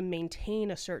campus. You have to maintain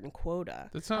a certain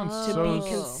quota That sounds to so be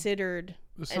considered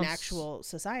This an sounds actual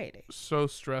society. so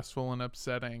stressful and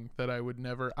upsetting that I would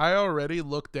never. I already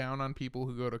look down on people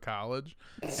who go to college,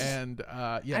 and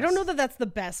yes. I don't know that that's the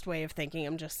best way of thinking.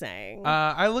 I'm just saying.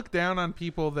 I look down on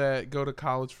people that go to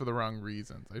college for the wrong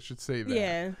reasons. I should say that.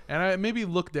 Yeah. And I maybe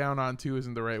look down on too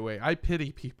isn't the right way. I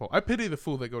pity people. I pity the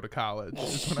fool that go to college.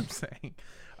 Is what I'm saying.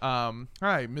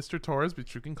 Hi, Mr. Torres,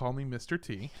 but you can call me Mr.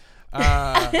 T.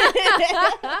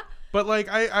 But like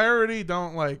I already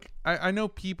don't like I know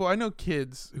people, I know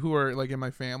kids who are like in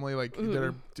my family like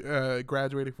that are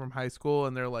graduating from high school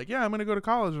and they're like, yeah, I'm gonna go to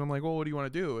college, and I'm like, well, what do you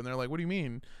want to do? And they're like, what do you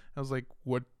mean? I was like,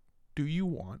 what do you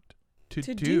want to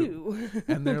do?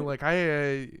 And they're like,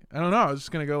 I don't know, I was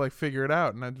just gonna go like figure it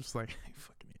out. And I'm just like, you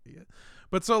fucking idiot.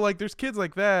 But so like there's kids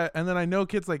like that, and then I know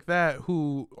kids like that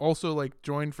who also like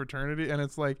join fraternity, and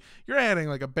it's like you're adding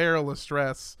like a barrel of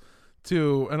stress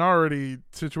to an already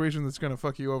situation that's gonna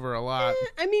fuck you over a lot.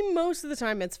 I mean, most of the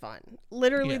time it's fun.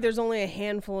 Literally, Yeah. there's only a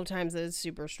handful of times that it's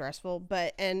super stressful.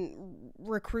 And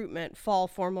recruitment, fall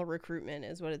formal recruitment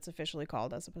is what it's officially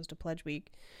called, as opposed to Pledge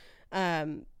Week.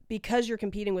 Because you're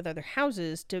competing with other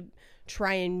houses to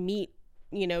try and meet,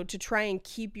 to try and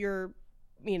keep your,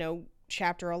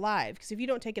 chapter alive. Because if you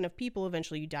don't take enough people,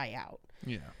 eventually you die out.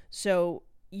 Yeah. So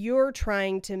you're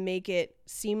trying to make it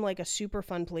seem like a super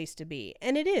fun place to be.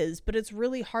 And it is, but it's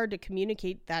really hard to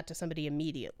communicate that to somebody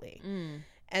immediately.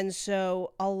 And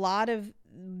so a lot of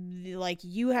like,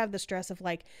 you have the stress of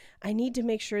like, I need to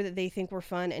make sure that they think we're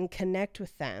fun and connect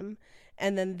with them.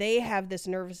 And then they have this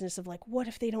nervousness of like, what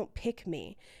if they don't pick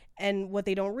me? And what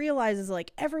they don't realize is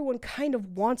like, everyone kind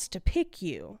of wants to pick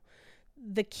you.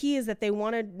 the key is that they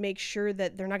want to make sure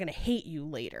that they're not going to hate you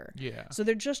later. Yeah. So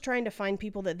they're just trying to find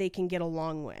people that they can get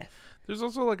along with. There's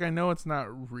also like, I know it's not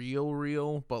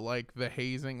real, but like the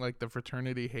hazing, like the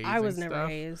fraternity hazing I was never stuff.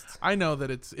 hazed. I know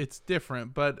that it's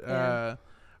different, but Yeah.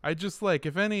 I just like,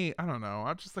 if any, I don't know,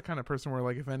 I'm just the kind of person where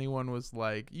like, if anyone was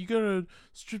like, you gotta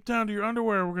strip down to your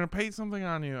underwear, we're gonna paint something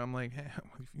on you, I'm like, hey,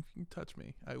 if you touch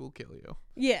me, I will kill you.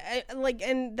 Yeah,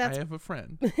 and that's I have a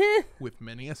friend with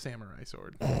many a samurai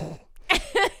sword.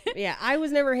 yeah, I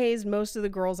was never hazed. Most of the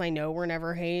girls I know were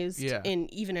never hazed. Yeah.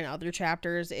 Even in other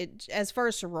chapters, as far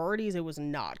as sororities, it was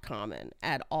not common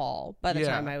at all by the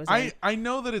time I was in. I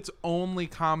know that it's only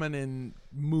common in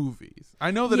movies.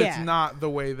 I know that it's Yeah. not the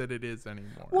way that it is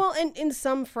anymore. Well, and in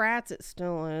some frats, it's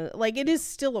still it is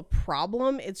still a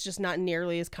problem. It's just not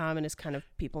nearly as common as kind of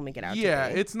people make it out. yeah,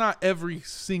 to be. it's not every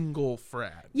single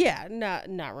frat. Yeah,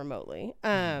 not remotely.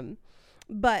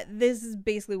 But this is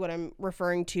basically what I'm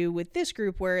referring to with this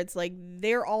group, where it's like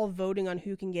they're all voting on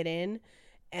who can get in,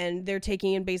 and they're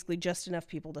taking in basically just enough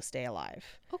people to stay alive.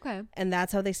 Okay. And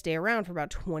that's how they stay around for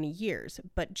about 20 years.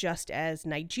 But just as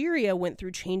Nigeria went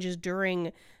through changes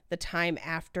during the time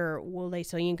after Wole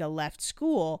Soyinka left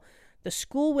school, the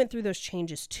school went through those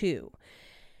changes too.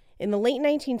 In the late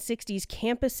 1960s,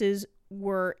 campuses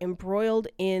were embroiled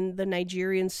in the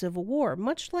Nigerian Civil War,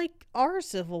 much like our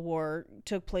Civil War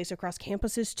took place across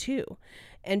campuses too.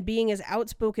 And being as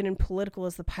outspoken and political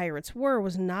as the pirates were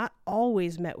was not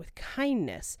always met with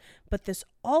kindness, but this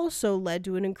also led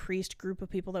to an increased group of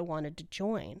people that wanted to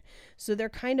join. So they're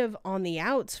kind of on the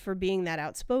outs for being that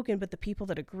outspoken, but the people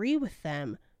that agree with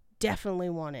them definitely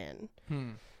want in.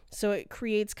 So it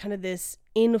creates kind of this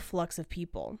influx of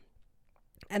people.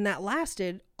 And that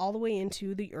lasted all the way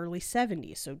into the early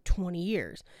 70s, so 20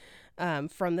 years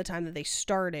from the time that they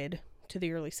started to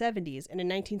the early 70s. And in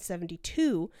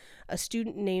 1972, a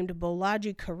student named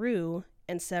Bolaji Karu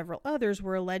and several others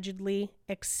were allegedly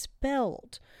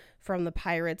expelled from the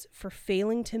pirates for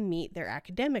failing to meet their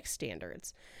academic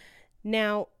standards.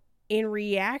 Now, in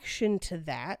reaction to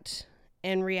that,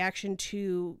 and reaction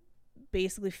to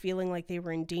basically feeling like they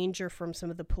were in danger from some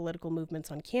of the political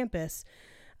movements on campus,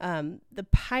 the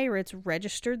pirates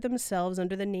registered themselves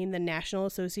under the name the National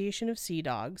Association of Sea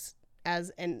Dogs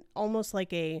as an almost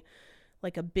like a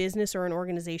business or an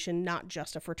organization, not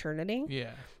just a fraternity.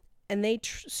 Yeah. And they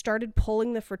started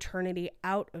pulling the fraternity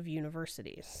out of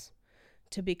universities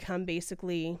to become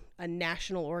basically a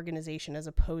national organization as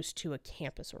opposed to a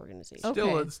campus organization.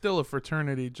 Okay. Still a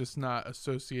fraternity, just not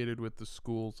associated with the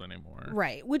schools anymore.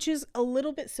 Right, which is a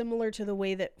little bit similar to the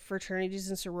way that fraternities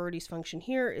and sororities function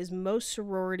here. Is most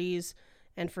sororities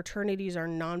and fraternities are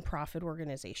nonprofit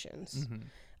organizations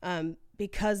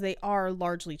because they are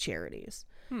largely charities.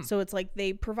 So it's like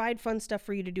they provide fun stuff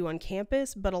for you to do on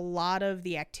campus, but a lot of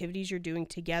the activities you're doing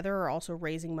together are also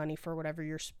raising money for whatever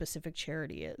your specific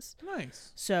charity is.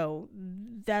 Nice. So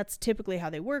that's typically how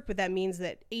they work, but that means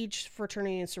that each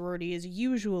fraternity and sorority is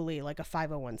usually like a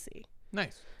 501c.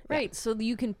 Nice. Right, so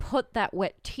you can put that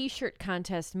wet t-shirt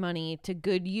contest money to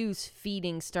good use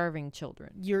feeding starving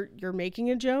children. You're making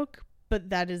a joke, but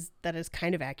that is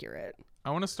kind of accurate. I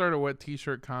want to start a wet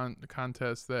t-shirt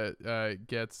contest that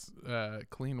gets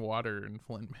clean water in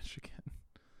Flint, Michigan.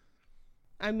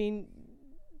 I mean,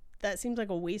 that seems like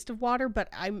a waste of water, but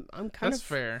I'm kind That's of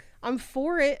fair. I'm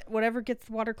for it. Whatever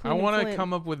gets water clean. I in want to Flint.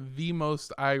 come up with the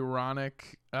most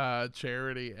ironic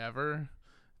charity ever.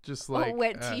 Just like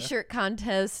wet t-shirt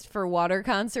contest for water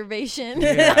conservation.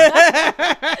 Yeah.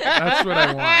 That's what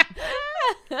I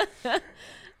want.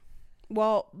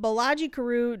 Well, Bolaji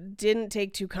Karu didn't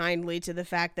take too kindly to the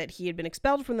fact that he had been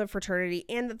expelled from the fraternity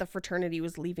and that the fraternity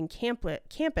was leaving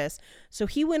campus, so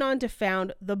he went on to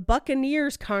found the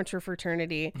Buccaneers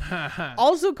Confraternity,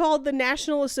 also called the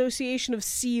National Association of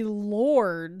Sea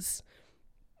Lords,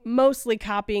 mostly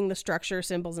copying the structure,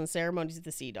 symbols, and ceremonies of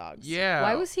the Sea Dogs. Yeah.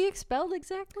 Why was he expelled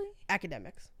exactly?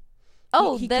 Academics.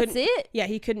 Oh, he that's couldn't- it? Yeah,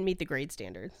 he couldn't meet the grade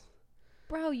standards.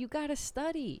 Bro, you gotta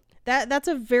study. That's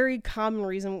a very common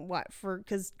reason why,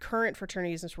 because current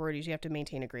fraternities and sororities, you have to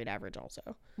maintain a grade average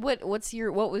also. What was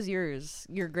yours?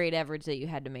 Your grade average that you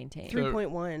had to maintain?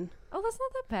 3.1. Oh, that's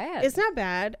not that bad. It's not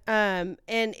bad.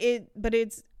 But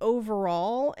it's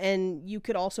overall, and you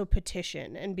could also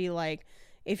petition and be like,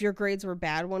 if your grades were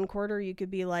bad one quarter, you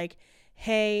could be like,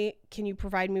 hey, can you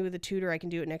provide me with a tutor? I can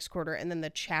do it next quarter. And then the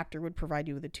chapter would provide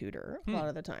you with a tutor a lot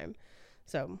of the time.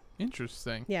 So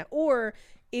Interesting. yeah. Or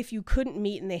if you couldn't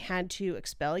meet and they had to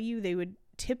expel you, they would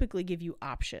typically give you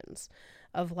options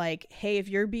of like, hey, if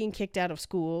you're being kicked out of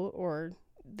school or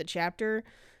the chapter,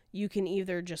 you can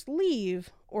either just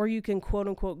leave or you can quote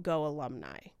unquote go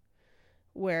alumni,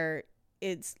 where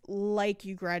it's like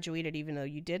you graduated even though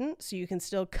you didn't. So you can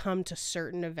still come to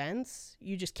certain events.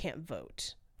 You just can't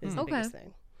vote is the biggest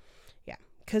thing. Yeah.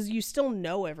 Because you still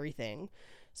know everything.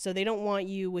 So they don't want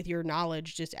you with your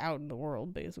knowledge just out in the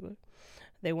world, basically.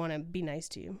 They want to be nice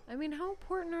to you. I mean, how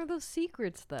important are those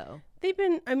secrets, though? They've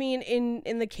been, I mean,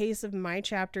 in the case of my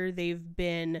chapter, they've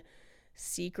been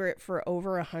secret for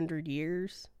over 100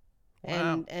 years.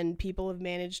 Wow. And people have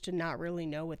managed to not really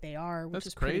know what they are, which That's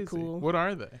is crazy. pretty cool. What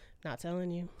are they? Not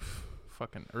telling you.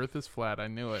 Fucking Earth is flat. I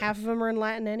knew it. Half of them are in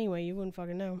Latin anyway. You wouldn't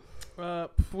fucking know.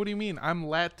 What do you mean? I'm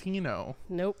Latino.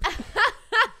 Nope.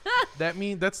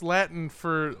 That's Latin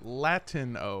for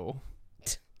Latino.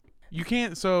 You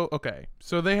can't. So okay.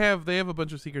 So they have a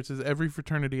bunch of secrets. Is every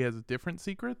fraternity has different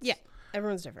secrets? Yeah.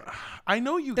 Everyone's different. I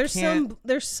know you. There's can't.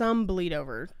 some bleed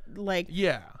over. Like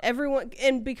Yeah. everyone,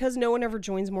 and because no one ever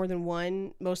joins more than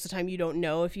one, most of the time you don't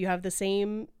know if you have the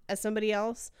same as somebody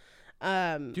else. Do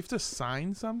you have to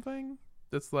sign something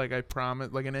that's like I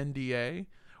promise, like an NDA,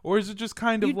 or is it just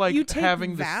kind of You like take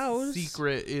having vows. the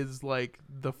secret is like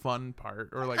the fun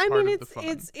part, or like I part mean, of the fun?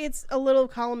 it's a little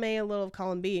of column A, a little of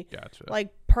column B. Gotcha.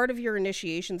 Like part of your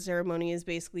initiation ceremony is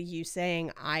basically you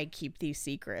saying, "I keep these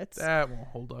secrets." That won't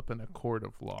hold up in a court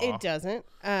of law. It doesn't.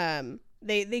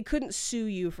 They couldn't sue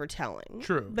you for telling.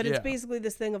 True, But it's yeah. basically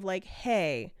this thing of like,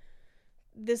 hey,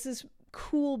 this is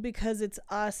cool because it's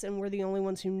us and we're the only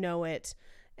ones who know it,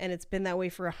 and it's been that way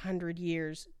for 100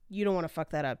 years. You don't want to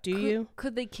fuck that up, do you?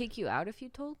 Could they kick you out if you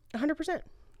told? 100%.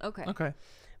 Okay. Okay.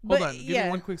 But, Hold on. Give yeah. me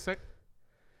one quick sec.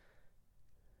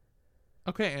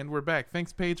 Okay, and we're back.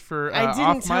 Thanks, Paige, for I didn't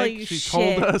off tell mic. you She shit.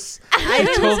 told us. I She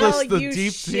didn't told us tell the you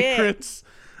deep shit. secrets.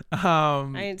 I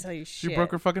didn't tell you She shit.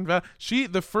 broke her fucking vow.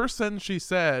 The first sentence she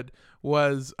said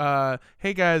was,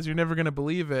 "Hey guys, you're never gonna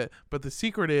believe it, but the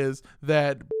secret is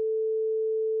that."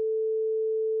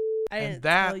 I didn't And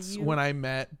that's tell you when I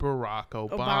met Barack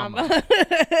Obama.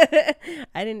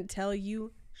 I didn't tell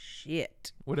you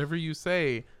shit. Whatever you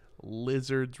say,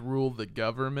 lizards rule the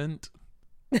government.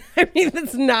 I mean,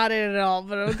 that's not it at all,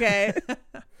 but okay.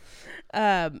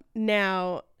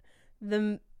 Now,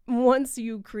 once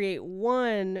you create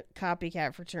one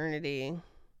copycat fraternity,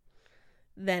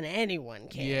 then anyone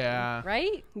can. Yeah.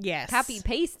 Right? Yes. Copy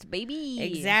paste, baby.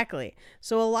 Exactly.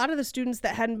 So a lot of the students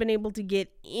that hadn't been able to get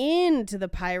into the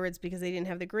Pirates because they didn't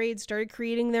have the grades started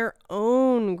creating their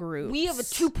own groups. We have a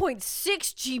 2.6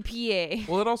 GPA.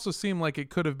 Well, it also seemed like it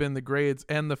could have been the grades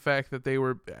and the fact that they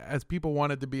were, as people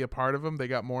wanted to be a part of them, they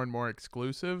got more and more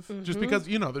exclusive just because,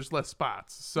 there's less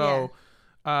spots. So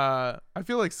I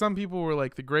feel like some people were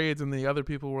like the grades and the other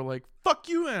people were like, fuck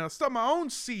you, man, I'll start my own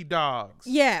Sea Dogs.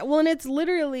 Yeah, well, and it's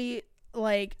literally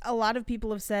like a lot of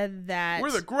people have said that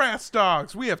We're the Grass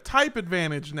Dogs. We have type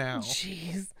advantage now.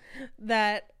 Jeez.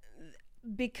 That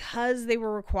because they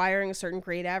were requiring a certain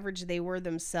grade average, they were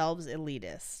themselves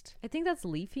elitist. I think that's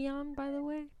Leafeon, by the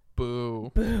way.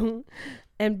 Boo. Boom.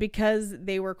 And because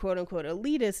they were quote unquote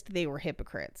elitist, they were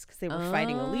hypocrites because they were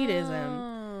fighting elitism.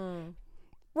 Oh.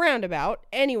 Roundabout.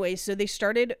 Anyway, so they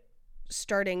started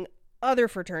starting other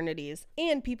fraternities,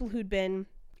 and people who'd been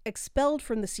expelled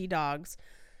from the Sea Dogs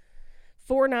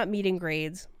for not meeting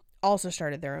grades also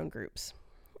started their own groups.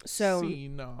 So Sea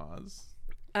Nas.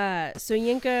 So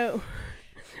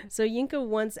Yinka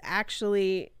once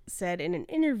actually said in an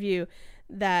interview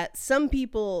that some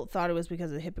people thought it was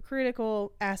because of the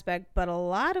hypocritical aspect, but a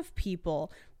lot of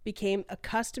people became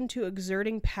accustomed to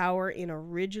exerting power in a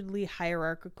rigidly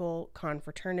hierarchical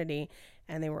confraternity,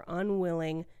 and they were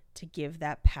unwilling to give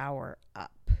that power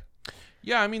up.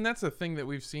 Yeah, I mean, that's a thing that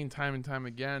we've seen time and time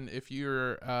again. If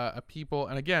you're a people,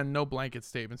 and again, no blanket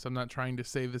statements. I'm not trying to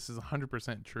say this is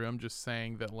 100% true. I'm just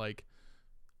saying that, like,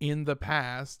 in the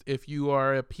past, if you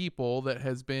are a people that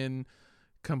has been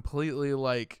completely,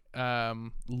 like,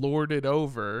 lorded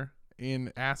over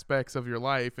in aspects of your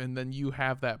life, and then you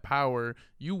have that power,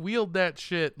 you wield that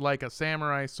shit like a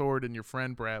samurai sword in your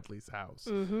friend Bradley's house.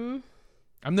 Mm-hmm.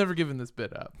 I'm never giving this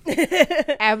bit up.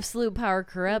 Absolute power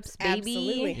corrupts, baby.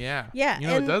 Absolutely. Yeah. Yeah, You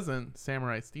know, and- it doesn't.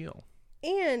 Samurai steel.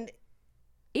 And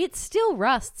It still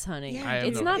rusts, honey. yeah, I have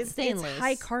It's no- not it's stainless.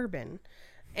 high carbon.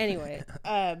 Anyway,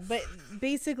 but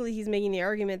basically he's making the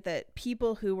argument that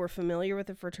people who were familiar with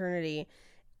the fraternity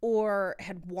or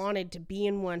had wanted to be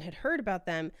in one, had heard about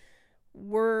them,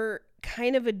 were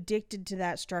kind of addicted to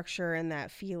that structure and that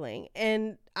feeling.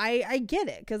 And I get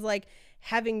it, because like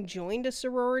having joined a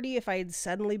sorority, if I had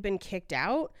suddenly been kicked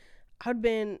out, I'd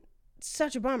been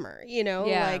such a bummer, you know?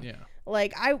 Yeah. Yeah.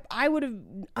 Like I would have,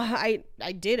 I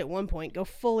did at one point go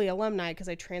fully alumni because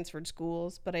I transferred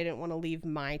schools, but I didn't want to leave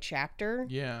my chapter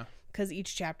Yeah. because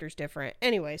each chapter's different.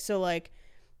 Anyway, so like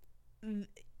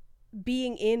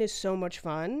being in is so much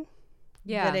fun.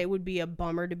 Yeah. that it would be a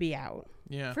bummer to be out.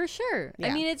 Yeah. For sure. I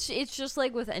Yeah. mean, it's just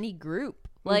like with any group,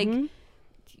 like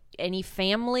any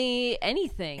family,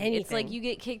 anything. It's like Anything. you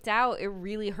get kicked out, it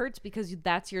really hurts because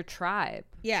that's your tribe.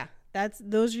 Yeah,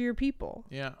 those are your people.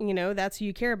 Yeah. You know, that's who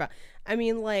you care about. I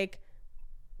mean, like,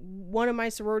 one of my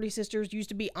sorority sisters used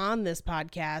to be on this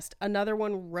podcast. Another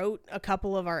one wrote a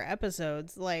couple of our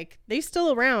episodes. Like, they're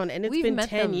still around, and it's We've been met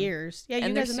 10 them, years. Yeah, you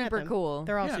and they're guys have met super them. cool.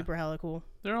 They're all Yeah. super hella cool.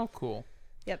 They're all cool.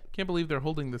 Yep. Can't believe they're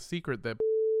holding the secret that.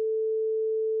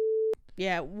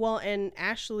 Yeah, well, and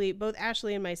both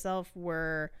Ashley and myself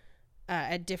were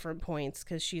at different points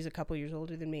because she's a couple years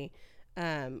older than me.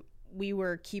 We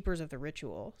were keepers of the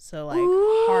ritual, so like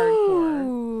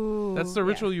hardcore. That's the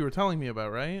ritual you were telling me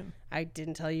about, right? I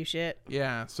didn't tell you shit.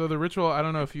 Yeah. So the ritual, I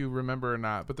don't know if you remember or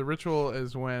not, but the ritual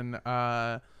is when.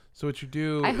 So what you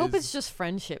do? I hope is, it's just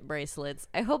friendship bracelets.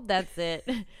 I hope that's it.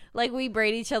 Like we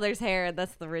braid each other's hair, and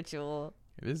that's the ritual.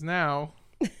 It is now.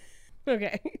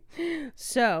 Okay,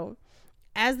 so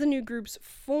as the new groups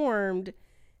formed,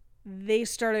 they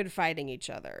started fighting each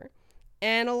other,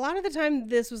 and a lot of the time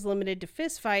this was limited to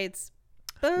fist fights.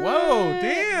 Whoa!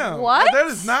 Damn. What? That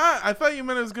is not. I thought you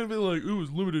meant it was gonna be like, ooh, it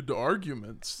was limited to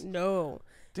arguments. No,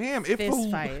 Damn. If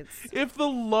fist fights. If the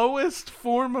lowest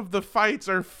form of the fights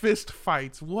are fist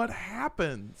fights, what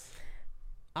happens?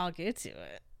 I'll get to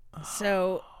it.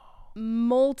 So,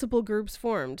 multiple groups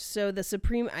formed. So, the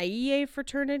Supreme IEA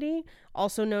fraternity,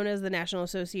 also known as the National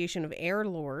Association of Air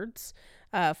Lords,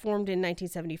 formed in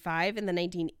 1975. In the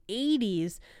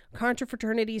 1980s,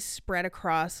 confraternities spread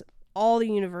across all the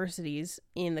universities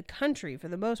in the country for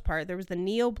the most part. There was the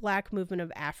Neo-Black Movement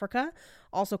of Africa,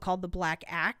 also called the Black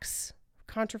Axe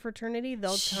confraternity.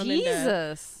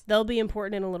 They'll be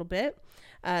important in a little bit.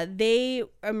 They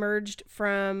emerged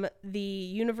from the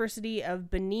University of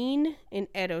Benin in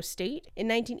Edo State. In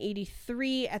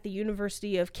 1983, at the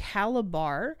University of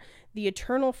Calabar, the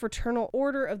Eternal Fraternal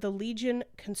Order of the Legion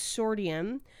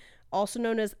Consortium, also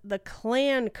known as the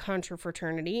Clan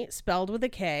Confraternity, spelled with a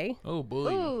K, Oh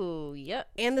boy. Ooh, yep.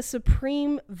 and the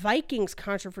Supreme Vikings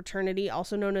Confraternity,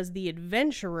 also known as the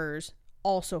Adventurers,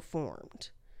 also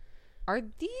formed. Are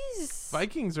these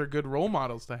Vikings are good role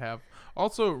models to have.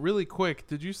 Also, really quick,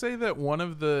 did you say that one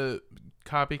of the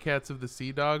copycats of the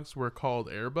Sea Dogs were called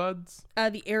Airbuds?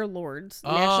 The Air Lords,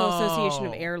 National Association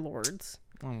of Oh. Air Lords.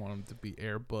 I don't want them to be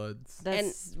Airbuds. that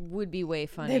would be way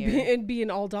funnier. It'd be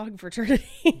an all-dog fraternity.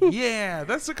 Yeah,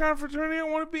 that's the kind of fraternity I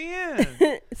want to be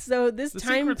in. So this The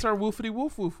time, secrets are woofity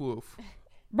woof woof woof.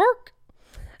 Bark.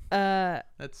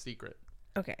 That's secret.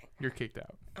 Okay. You're kicked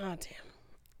out. Oh, damn.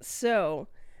 So,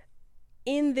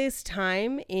 in this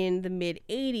time, in the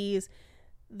mid-'80s,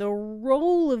 the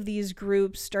role of these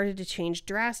groups started to change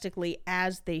drastically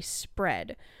as they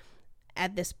spread.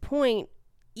 At this point,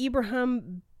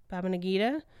 Ibrahim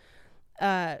Babangida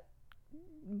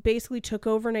basically took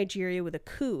over Nigeria with a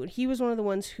coup. He was one of the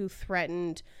ones who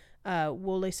threatened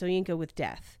Wole Soyinka with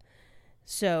death.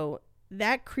 So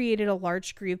that created a large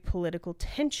degree of political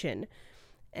tension.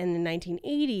 And in the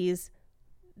 1980s,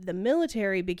 the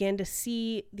military began to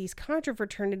see these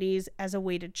confraternities as a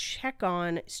way to check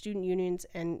on student unions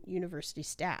and university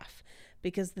staff.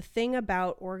 Because the thing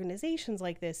about organizations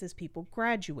like this is people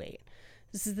graduate.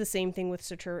 This is the same thing with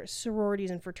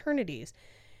sororities and fraternities.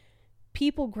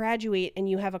 People graduate and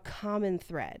you have a common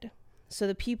thread. So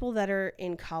the people that are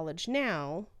in college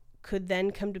now could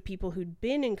then come to people who'd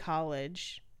been in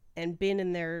college and been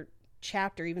in their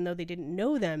chapter, even though they didn't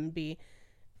know them, be,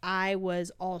 I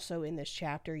was also in this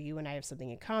chapter. You and I have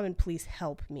something in common. Please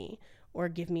help me, or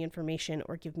give me information,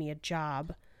 or give me a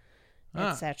job,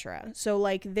 etc. So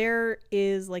like there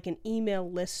is like an email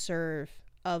listserv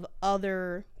of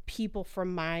other people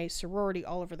from my sorority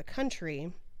all over the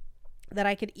country that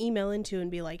I could email into and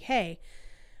be like, hey,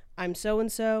 I'm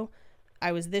so-and-so.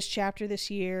 I was this chapter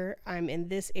this year. I'm in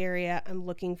this area. I'm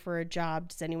looking for a job.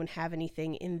 Does anyone have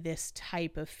anything in this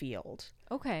type of field?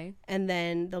 Okay. And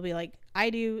then they'll be like,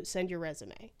 I do, send your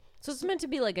resume. So it's meant to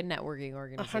be like a networking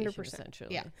organization, 100%.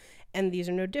 essentially. Yeah. And these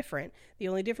are no different. The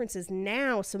only difference is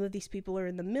now some of these people are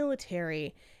in the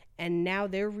military, and now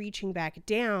they're reaching back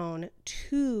down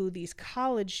to these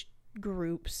college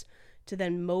groups to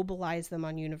then mobilize them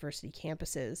on university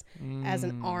campuses as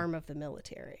an arm of the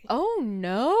military. Oh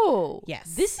no.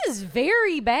 Yes. This is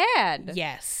very bad.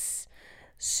 Yes.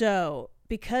 So,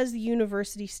 because the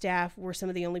university staff were some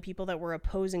of the only people that were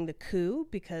opposing the coup,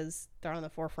 because they're on the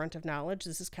forefront of knowledge,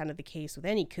 this is kind of the case with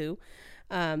any coup,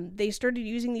 they started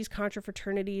using these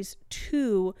confraternities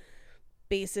to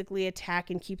basically attack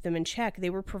and keep them in check. They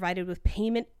were provided with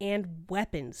payment and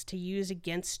weapons to use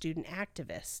against student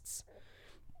activists.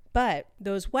 But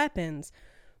those weapons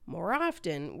more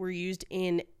often were used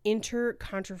in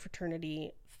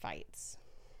inter-confraternity fights.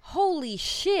 Holy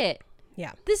shit.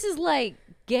 Yeah. This is like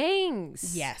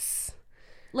gangs. Yes.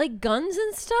 Like guns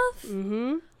and stuff?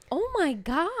 Mm-hmm. Oh my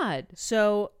God.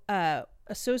 So, a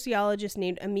sociologist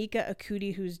named Amika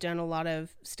Akuti, who's done a lot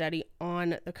of study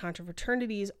on the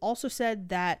confraternities, also said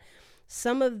that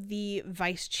some of the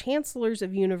vice chancellors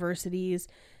of universities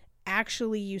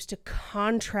actually used to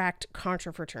contract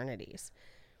confraternities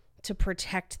to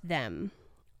protect them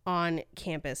on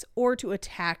campus or to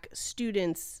attack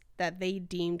students that they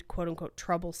deemed quote unquote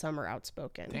troublesome or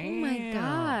outspoken. Oh my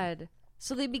God.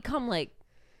 So they become like,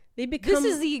 They become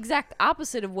this is the exact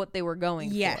opposite of what they were going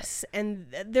for. yes, and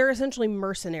they're essentially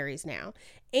mercenaries now.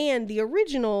 And the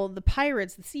original, the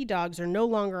pirates, the Sea Dogs, are no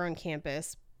longer on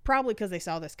campus, probably because they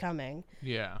saw this coming.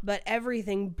 Yeah. But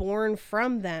everything born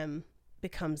from them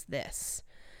becomes this.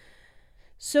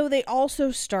 So they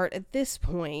also start at this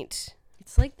point,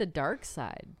 It's like the dark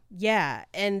side. yeah,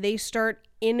 and they start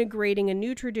integrating a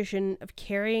new tradition of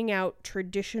carrying out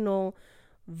traditional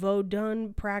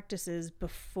Vodun practices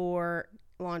before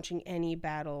launching any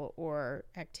battle or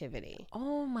activity.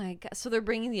 Oh my God. So they're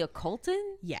bringing the occult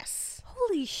in? Yes.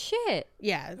 Holy shit.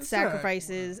 Yeah, It's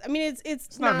sacrifices. I mean,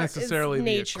 it's not not necessarily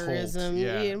the it's occult, naturism.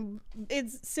 yeah. You know,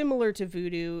 it's similar to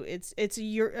voodoo. It's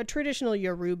a traditional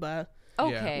Yoruba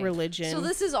Okay. religion. So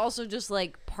this is also just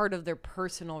like part of their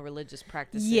personal religious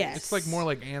practices. Yes. It's like more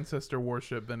like ancestor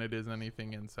worship than it is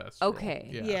anything ancestral. Okay.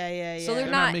 yeah. So They're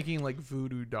they're not not- making like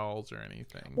voodoo dolls or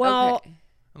anything. well, Okay.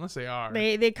 Unless they are.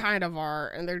 they kind of are,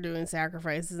 and they're doing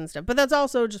sacrifices and stuff. But that's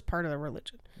also just part of the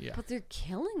religion. Yeah. But they're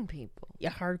killing people.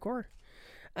 Yeah, hardcore.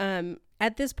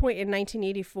 At this point in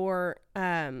 1984,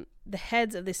 the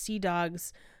heads of the Sea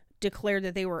Dogs declared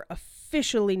that they were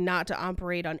officially not to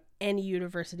operate on any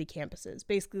university campuses.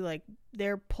 Basically, like,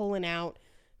 they're pulling out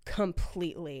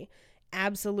completely.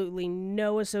 Absolutely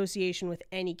no association with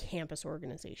any campus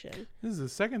organization. This is the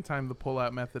second time the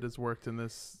pull-out method has worked in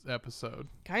this episode.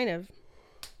 Kind of.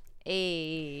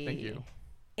 Hey. Thank you.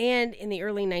 And in the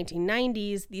early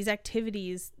 1990s, these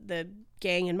activities, the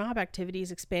gang and mob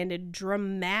activities, expanded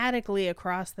dramatically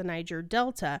across the Niger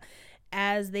Delta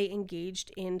as they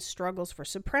engaged in struggles for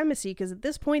supremacy, because at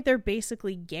this point, they're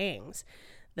basically gangs.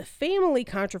 The family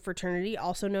confraternity,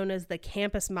 also known as the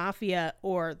Campus Mafia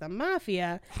or the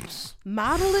Mafia,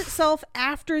 modeled itself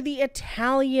after the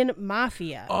Italian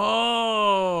Mafia.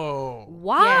 Oh.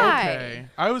 Why? Okay.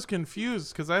 I was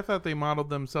confused because I thought they modeled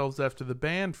themselves after the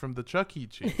band from the Chuck E.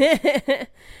 Cheese.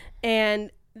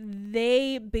 And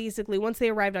they basically, once they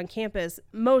arrived on campus,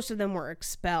 most of them were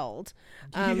expelled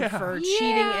for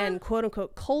cheating and quote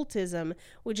unquote cultism,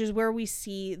 which is where we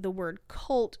see the word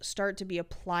cult start to be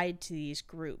applied to these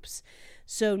groups.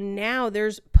 So now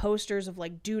there's posters of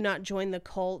like, do not join the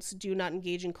cults, do not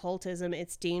engage in cultism,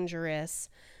 it's dangerous,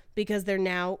 because they're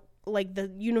now, like,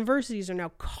 the universities are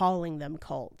now calling them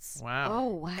cults. Wow. Oh,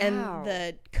 wow. And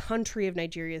the country of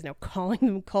Nigeria is now calling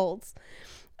them cults.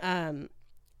 There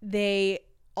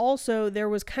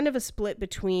was kind of a split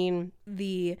between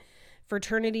the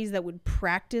fraternities that would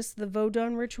practice the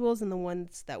Vodun rituals and the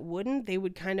ones that wouldn't. They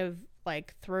would kind of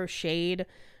like throw shade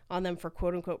on them for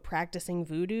quote unquote practicing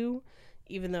voodoo,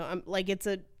 even though I'm like, it's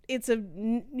a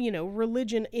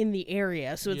religion in the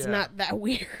area, so it's not that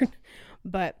weird.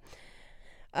 But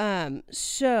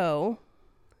so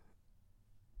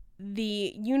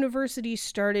the university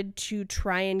started to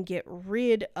try and get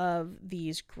rid of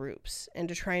these groups and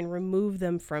to try and remove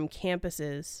them from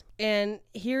campuses. And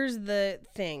here's the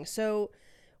thing. So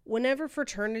whenever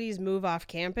fraternities move off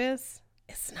campus,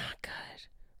 it's not good.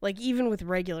 Like, even with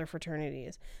regular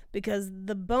fraternities, because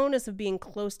the bonus of being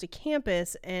close to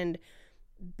campus and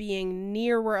being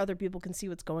near where other people can see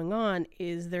what's going on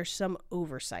is there's some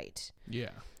oversight.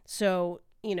 Yeah. So,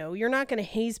 you know, you're not going to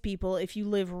haze people if you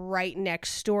live right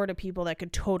next door to people that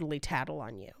could totally tattle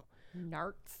on you.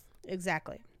 Narcs.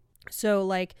 Exactly. So,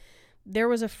 like, there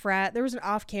was an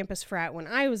off-campus frat when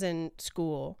I was in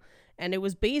school, and it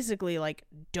was basically like,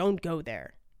 don't go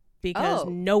there because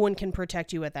no one can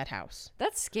protect you at that house.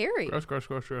 That's scary. Gross.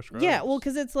 Yeah, well,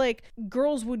 because it's like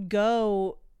girls would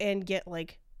go and get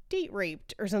like date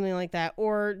raped or something like that,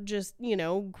 or just, you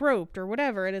know, groped or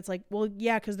whatever. And it's like, well,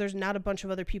 yeah, because there's not a bunch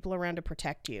of other people around to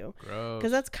protect you. Gross.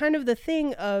 Because that's kind of the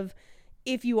thing of,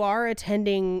 if you are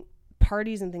attending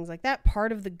parties and things like that,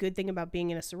 part of the good thing about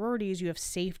being in a sorority is you have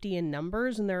safety in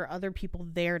numbers and there are other people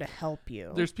there to help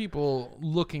you. There's people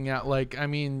looking at, like, I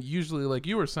mean, usually, like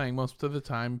you were saying, most of the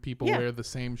time people wear the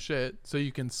same shit, so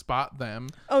you can spot them.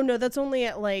 Oh no, that's only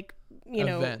at like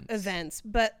events,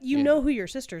 but you Yeah. know who your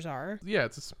sisters are. Yeah,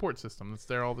 it's a support system that's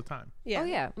there all the time. Yeah. Oh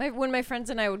yeah, when my friends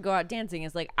and I would go out dancing,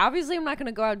 it's like obviously I'm not going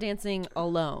to go out dancing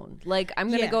alone. Like I'm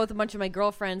going to Yeah. go with a bunch of my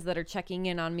girlfriends that are checking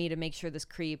in on me to make sure this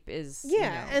creep is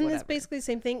Yeah, and it's whatever. basically the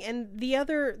same thing. And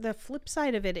the flip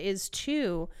side of it is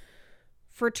too,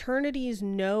 fraternities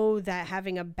know that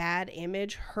having a bad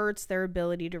image hurts their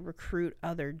ability to recruit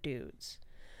other dudes.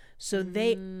 So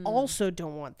they also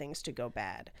don't want things to go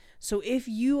bad. So if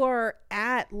you are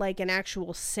at like an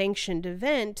actual sanctioned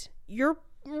event, you're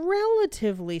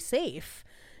relatively safe.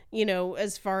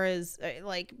 As far as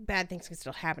like bad things can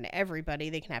still happen to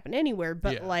everybody. They can happen anywhere,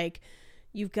 but Yeah. like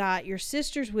you've got your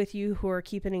sisters with you who are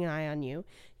keeping an eye on you.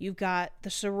 You've got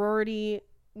the sorority,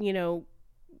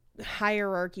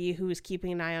 hierarchy who is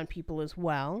keeping an eye on people as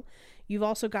well. You've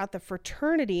also got the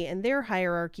fraternity and their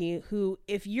hierarchy who,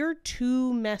 if you're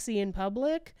too messy in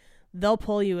public, they'll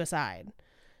pull you aside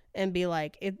and be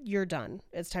like, you're done.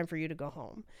 It's time for you to go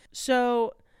home.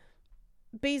 So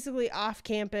basically off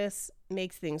campus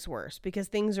makes things worse because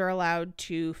things are allowed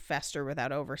to fester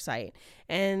without oversight.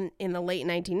 And in the late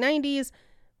 1990s,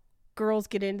 girls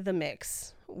get into the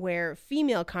mix where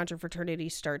female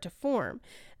contrafraternities start to form.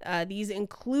 These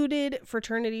included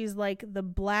fraternities like the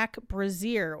Black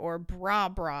Brazier or Bra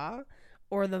Bra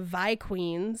or the Vi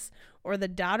Queens or the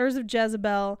Daughters of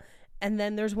Jezebel. And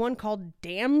then there's one called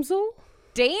Damsel.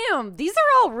 Damn, these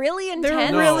are all really intense.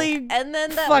 They're No. really and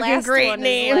then that fucking last great one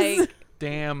names. is like,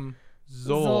 Damn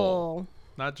Zol. Zol.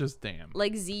 Not just damn.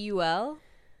 like ZUL.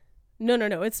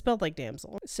 No. It's spelled like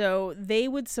damsel. So they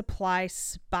would supply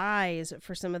spies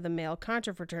for some of the male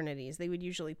contrafraternities. They would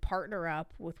usually partner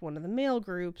up with one of the male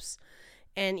groups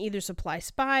and either supply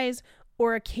spies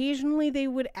or occasionally they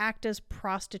would act as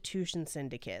prostitution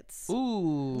syndicates.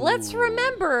 Ooh. Let's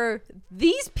remember,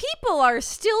 these people are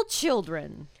still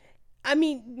children. I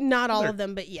mean, not all They're- of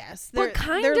them, but yes. But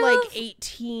kind they're like of.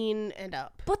 18 and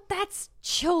up. But that's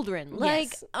children.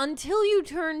 Like, Yes. until you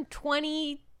turn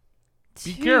 22.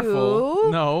 Be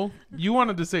careful. No, you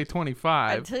wanted to say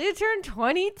 25. Until you turn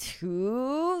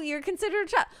 22, you're considered a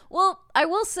child. Well, I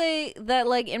will say that,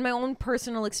 like, in my own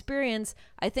personal experience,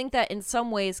 I think that in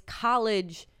some ways,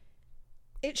 college,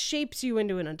 It shapes you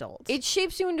into an adult. it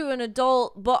shapes you into an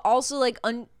adult, but also, like,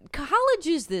 college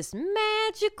is this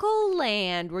magical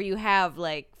land where you have,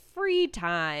 like, free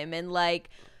time and, like,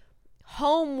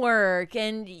 homework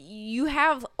and you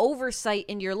have oversight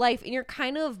in your life and you're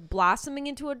kind of blossoming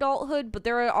into adulthood, but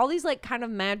there are all these like kind of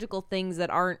magical things that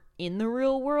aren't in the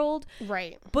real world.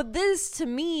 Right. But this to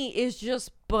me is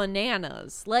just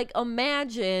bananas. Like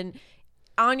imagine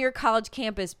on your college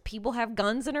campus, people have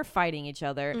guns and are fighting each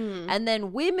other. And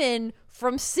then women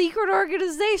from secret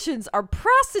organizations are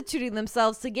prostituting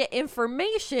themselves to get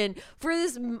information for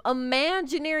this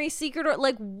imaginary secret.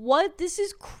 Like, what? This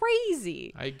is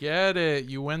crazy. I get it.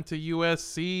 You went to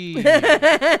USC.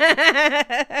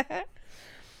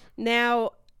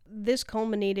 Now, this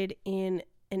culminated in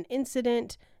an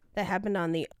incident that happened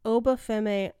on the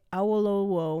Obafemi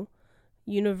Awolowo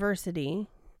University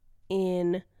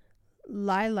in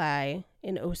Lai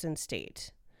in Osun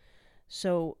State.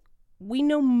 So we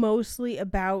know mostly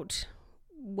about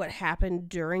what happened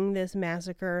during this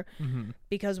massacre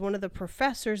because one of the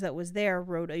professors that was there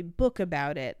wrote a book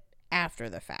about it after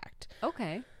the fact.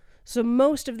 Okay. So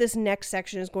most of this next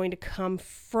section is going to come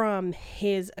from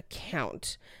his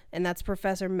account, and that's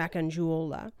Professor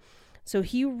Makanjuola. So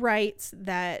he writes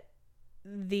that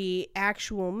the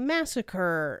actual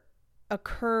massacre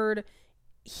occurred,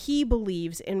 he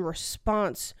believes, in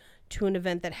response to an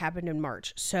event that happened in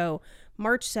March. So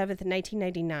March 7th,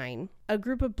 1999, a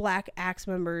group of Black Axe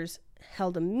members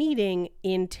held a meeting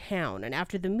in town, and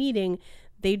after the meeting,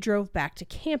 they drove back to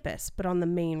campus, but on the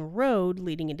main road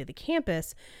leading into the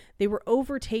campus, they were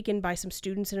overtaken by some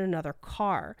students in another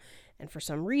car. And for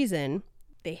some reason,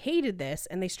 they hated this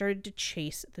and they started to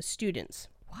chase the students.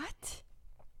 What?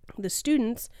 The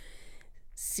students,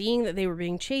 seeing that they were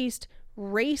being chased,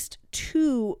 raced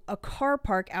to a car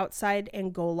park outside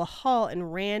Angola Hall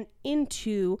and ran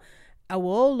into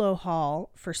Awolo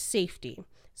Hall for safety.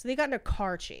 So they got in a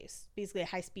car chase, basically a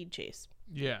high-speed chase.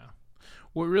 Yeah.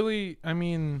 What really, I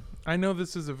mean, I know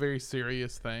this is a very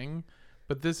serious thing,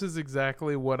 but this is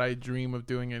exactly what I dream of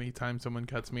doing anytime someone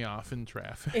cuts me off in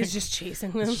traffic. It's just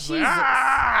chasing them. Just like,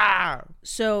 "Ah!"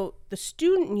 So the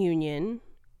student union,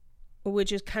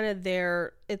 which is kind of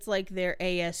their, it's like their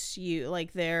ASU,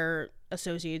 like their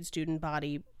Associated Student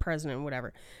Body president,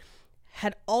 whatever,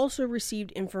 had also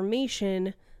received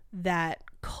information that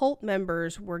cult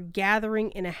members were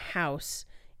gathering in a house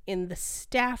in the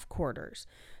staff quarters.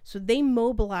 So they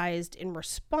mobilized in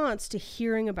response to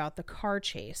hearing about the car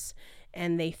chase,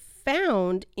 and they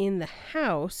found in the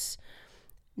house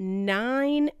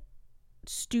 9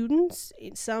 students,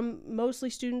 some mostly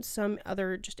students, some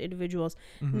other just individuals,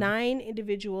 9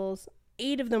 individuals,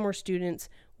 8 of them were students,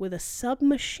 with a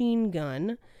submachine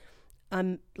gun,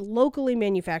 locally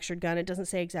manufactured gun, it doesn't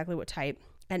say exactly what type,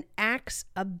 an axe,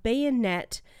 a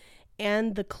bayonet,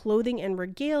 and the clothing and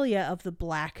regalia of the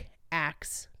Black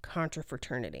Axe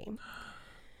Contrafraternity.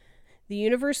 The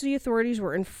university authorities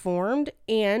were informed,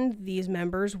 and these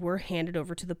members were handed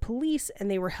over to the police,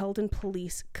 and they were held in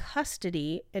police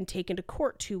custody and taken to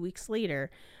court 2 weeks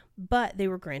later, but they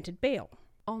were granted bail.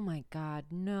 Oh my God,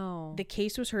 no. The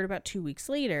case was heard about 2 weeks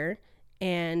later,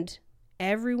 and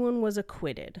everyone was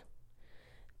acquitted.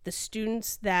 The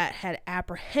students that had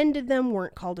apprehended them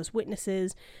weren't called as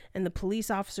witnesses, and the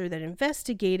police officer that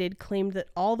investigated claimed that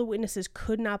all the witnesses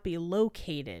could not be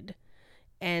located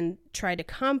and tried to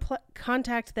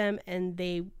contact them, and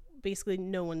they basically,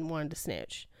 no one wanted to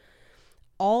snitch.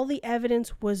 All the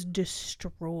evidence was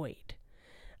destroyed.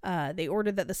 They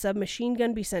ordered that the submachine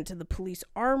gun be sent to the police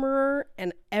armorer,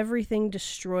 and everything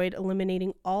destroyed,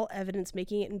 eliminating all evidence,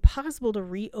 making it impossible to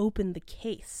reopen the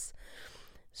case.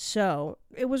 So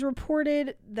it was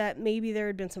reported that maybe there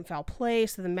had been some foul play,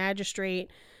 so the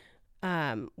magistrate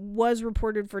was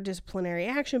reported for disciplinary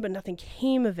action, but nothing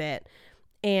came of it,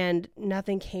 and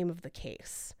nothing came of the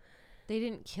case. They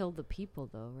didn't kill the people,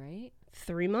 though, right?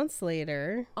 3 months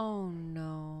later. Oh,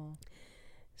 no.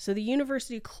 So the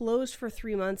university closed for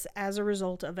 3 months as a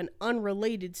result of an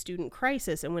unrelated student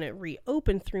crisis, and when it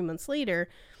reopened 3 months later,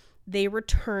 they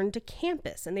returned to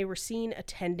campus, and they were seen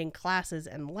attending classes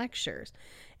and lectures.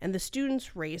 And the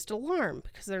students raised alarm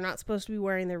because they're not supposed to be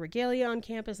wearing their regalia on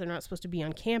campus. They're not supposed to be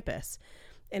on campus.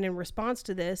 And in response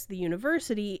to this, the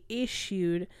university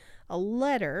issued a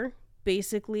letter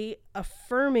basically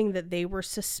affirming that they were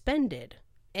suspended.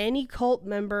 Any cult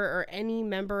member or any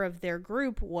member of their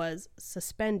group was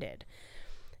suspended.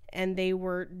 And they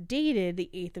were dated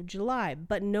the 8th of July,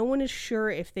 but no one is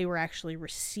sure if they were actually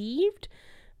received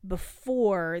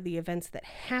before the events that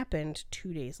happened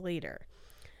 2 days later.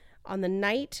 On the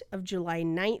night of July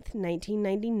 9th,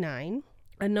 1999,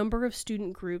 a number of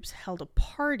student groups held a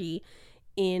party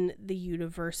in the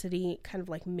university, kind of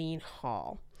like main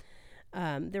hall.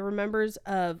 There were members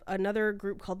of another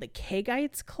group called the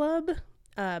Kegites Club,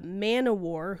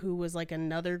 Man-O-War, who was like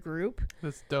another group.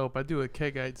 That's dope. I do a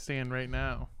Kegite stand right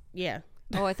now. Yeah.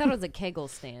 Oh, I thought it was a Kegel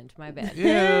stand. My bad. Ew.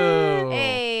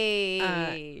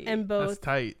 Hey. And That's both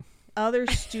tight. other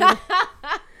students...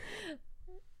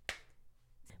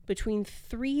 Between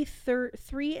 3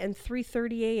 and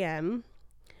 3:30 a.m.,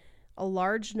 a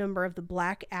large number of the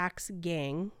Black Axe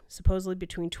gang, supposedly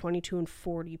between 22 and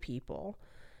 40 people,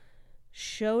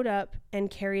 showed up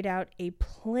and carried out a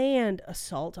planned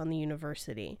assault on the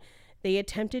university. They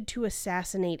attempted to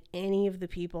assassinate any of the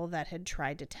people that had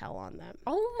tried to tell on them.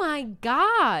 Oh my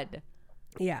God.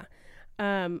 Yeah.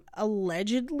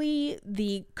 Allegedly,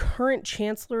 the current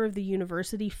chancellor of the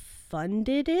university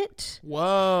funded it.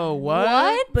 Whoa,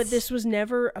 what? But this was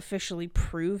never officially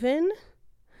proven.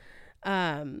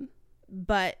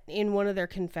 But in one of their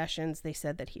confessions, they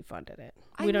said that he funded it.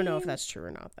 We don't know if that's true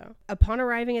or not, though. Upon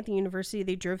arriving at the university,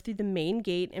 they drove through the main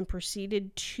gate and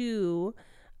proceeded to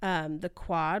the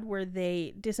quad, where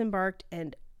they disembarked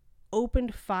and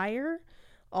opened fire,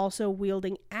 also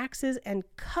wielding axes and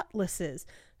cutlasses.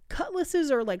 Cutlasses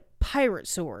are like pirate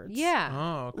swords. Yeah.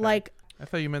 Oh, okay. Like, I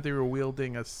thought you meant they were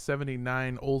wielding a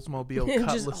 79 Oldsmobile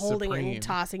Cutlass just holding Supreme. it and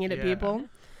tossing it at people.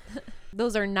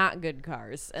 Those are not good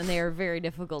cars, and they are very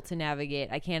difficult to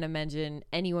navigate. I can't imagine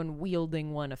anyone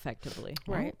wielding one effectively.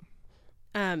 Right.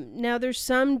 Now, there's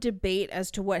some debate as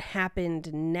to what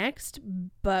happened next,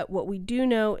 but what we do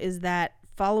know is that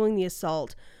following the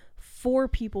assault, 4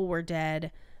 people were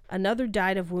dead, another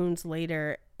died of wounds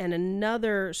later, and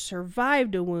another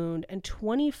survived a wound, and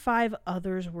 25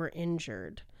 others were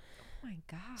injured. Oh my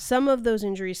God. Some of those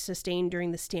injuries sustained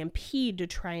during the stampede to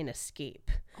try and escape.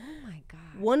 Oh my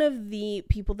God. One of the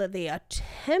people that they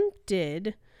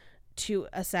attempted to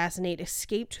assassinate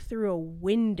escaped through a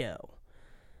window.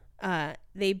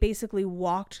 They basically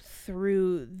walked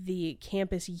through the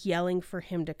campus yelling for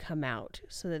him to come out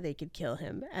so that they could kill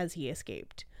him as he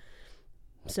escaped.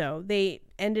 So they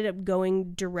ended up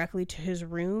going directly to his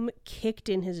room, kicked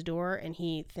in his door, and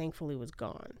he thankfully was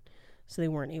gone. So they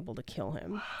weren't able to kill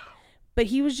him. But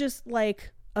he was just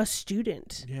like a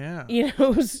student. Yeah. You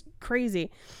know, it was crazy.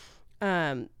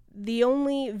 The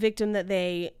only victim that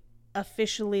they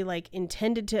officially like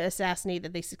intended to assassinate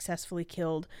that they successfully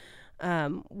killed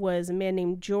was a man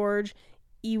named George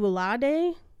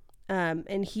Iwulade.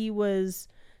 And he was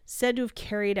said to have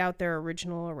carried out their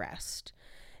original arrest.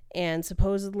 And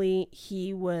supposedly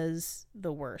he was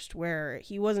the worst, where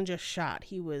he wasn't just shot,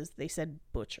 he was, they said,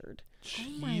 butchered.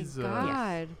 Jesus. Oh my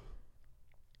God.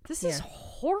 This is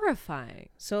horrifying.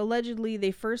 So allegedly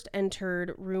they first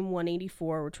entered room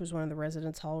 184, which was one of the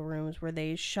residence hall rooms, where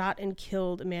they shot and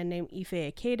killed a man named Ife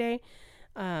Akede.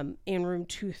 In room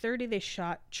 230, they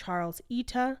shot Charles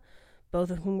Ita, both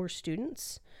of whom were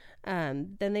students.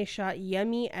 Then they shot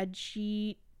Yemi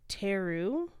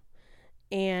Ajiteru.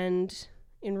 And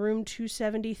in room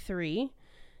 273,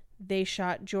 they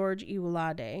shot George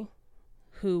Iwulade,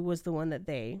 who was the one that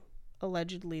they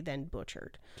allegedly then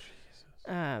butchered.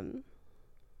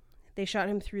 They shot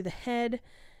him through the head,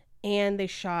 and they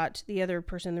shot the other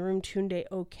person in the room, Tunde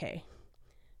Oke.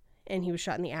 And he was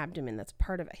shot in the abdomen. That's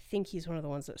part of, I think he's one of the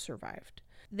ones that survived.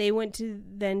 They went to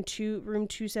room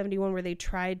 271, where they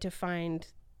tried to find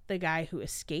the guy who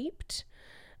escaped.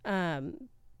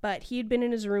 But he had been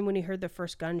in his room when he heard the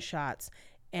first gunshots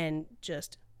and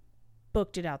just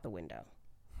booked it out the window.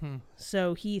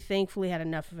 So he thankfully had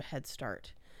enough of a head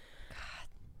start. God.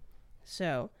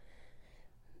 So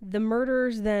the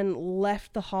murderers then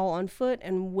left the hall on foot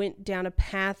and went down a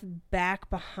path back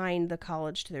behind the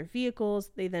college to their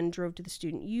vehicles. They then drove to the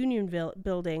student union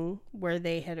building, where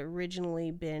they had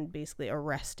originally been basically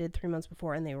arrested 3 months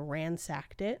before, and they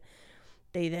ransacked it.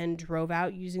 They then drove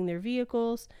out using their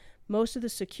vehicles. Most of the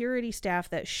security staff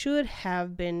that should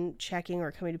have been checking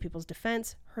or coming to people's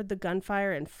defense heard the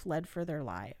gunfire and fled for their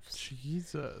lives.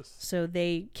 Jesus. So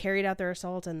they carried out their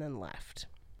assault and then left.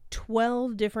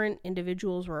 12 different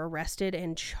individuals were arrested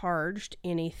and charged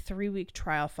in a 3-week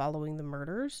trial following the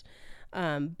murders.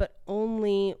 But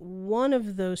only one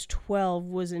of those 12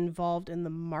 was involved in the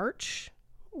March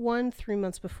one 3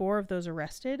 months before of those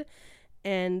arrested.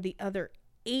 And the other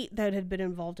 8 that had been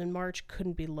involved in March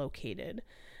couldn't be located.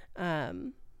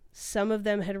 Some of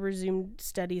them had resumed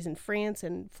studies in France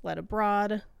and fled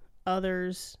abroad.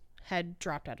 Others had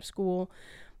dropped out of school.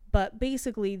 But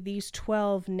basically, these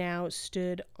 12 now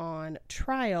stood on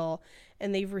trial,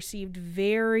 and they've received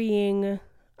varying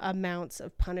amounts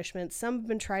of punishment. Some have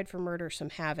been tried for murder, some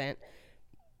haven't.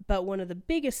 But one of the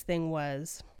biggest thing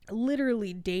was,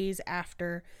 literally days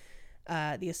after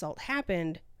the assault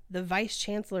happened, the vice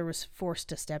chancellor was forced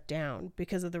to step down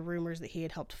because of the rumors that he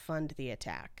had helped fund the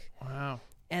attack. Wow.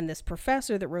 And this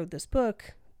professor that wrote this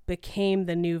book became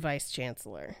the new vice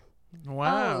chancellor.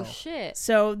 Wow. Oh, shit.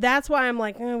 So that's why I'm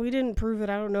like, we didn't prove it.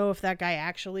 I don't know if that guy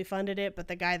actually funded it, but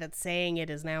the guy that's saying it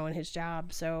is now in his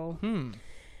job. So,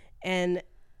 and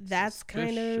that's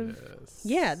kind of,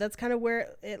 that's kind of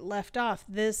where it left off.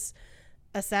 This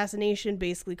assassination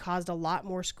basically caused a lot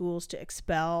more schools to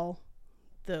expel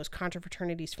those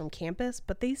confraternities from campus,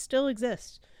 but they still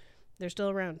exist. They're still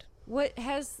around. What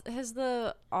has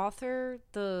the author,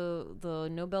 the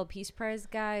Nobel Peace Prize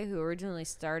guy who originally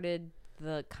started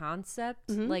the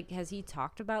concept, like, has he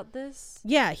talked about this?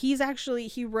 Yeah,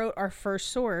 he wrote our first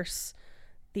source,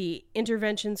 The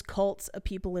Interventions, Cults, A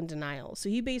People in Denial. So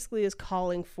he basically is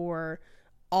calling for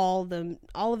all of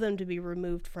them to be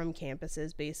removed from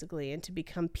campuses, basically, and to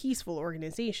become peaceful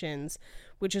organizations,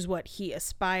 which is what he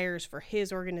aspires for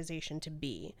his organization to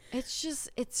be. It's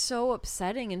so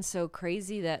upsetting and so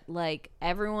crazy that, like,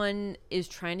 everyone is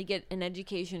trying to get an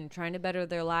education, trying to better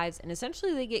their lives, and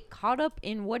essentially they get caught up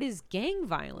in what is gang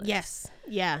violence. Yes.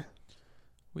 Yeah.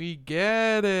 We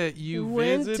get it. You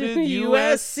Went visited to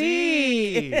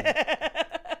USC.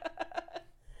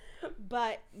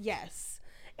 But yes.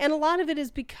 And a lot of it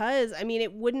is because,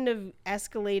 it wouldn't have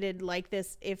escalated like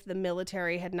this if the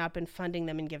military had not been funding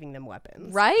them and giving them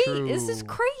weapons. Right? True. This is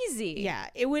crazy. Yeah.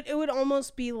 It would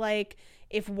almost be like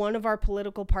if one of our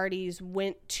political parties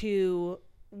went to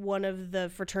one of the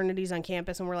fraternities on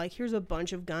campus and were like, here's a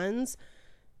bunch of guns,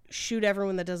 shoot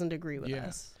everyone that doesn't agree with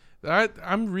us.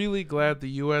 I'm really glad the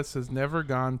U.S. has never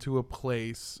gone to a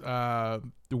place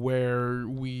where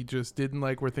we just didn't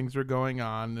like where things were going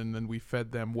on, and then we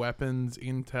fed them weapons,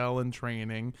 intel, and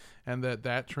training, and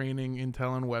that training,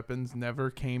 intel, and weapons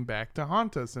never came back to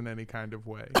haunt us in any kind of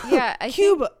way. Yeah,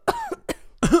 Cuba.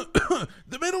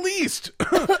 The Middle East.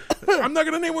 I'm not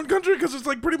going to name one country because it's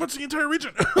like pretty much the entire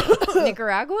region.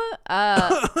 Nicaragua?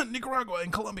 Nicaragua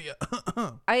and Colombia.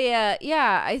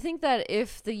 I think that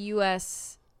if the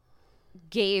U.S.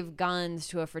 gave guns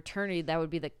to a fraternity, that would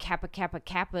be the Kappa Kappa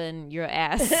Kappa in your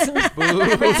ass. Boo.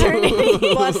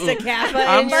 Bust a Kappa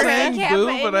I'm in your saying ass.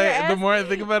 boo, but the more I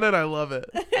think about it, I love it.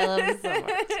 I love it so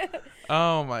much.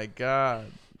 Oh my God.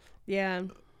 Yeah.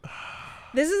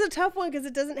 This is a tough one because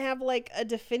it doesn't have like a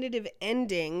definitive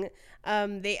ending.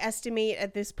 They estimate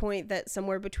at this point that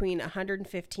somewhere between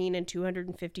 115 and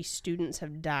 250 students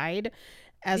have died.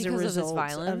 as Because a of this result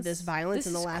violence? of this violence This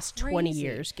in the is last 20 crazy.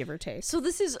 years, give or take. So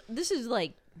this is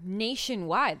like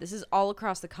nationwide. This is all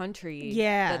across the country.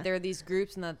 Yeah. That there are these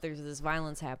groups and that there's this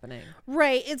violence happening.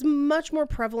 Right. It's much more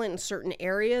prevalent in certain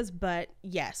areas, but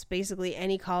yes, basically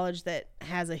any college that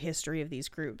has a history of these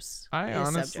groups. I is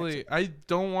honestly, subject I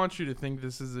don't want you to think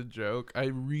this is a joke. I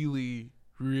really,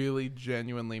 really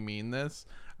genuinely mean this.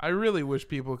 I really wish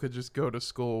people could just go to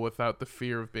school without the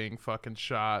fear of being fucking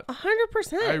shot. to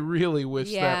 100%. I really wish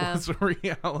Yeah. that was a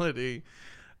reality.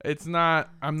 It's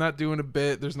not, I'm not doing a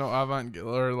bit. There's no avant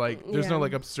or like, there's no Yeah.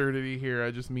 like absurdity here.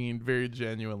 I just mean very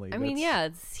genuinely. I mean, That's- yeah,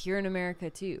 it's here in America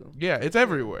too. Yeah, it's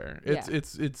everywhere. It's Yeah.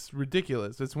 it's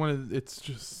ridiculous. It's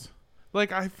just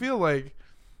like I feel like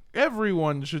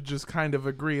everyone should just kind of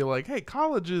agree like, hey,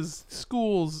 colleges,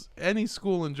 schools, any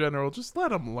school in general, just let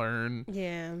them learn.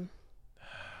 Yeah.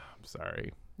 I'm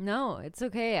sorry. No, it's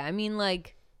okay. I mean,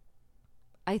 like,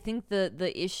 I think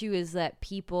the issue is that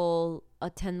people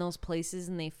attend those places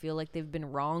and they feel like they've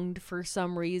been wronged for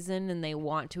some reason and they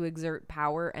want to exert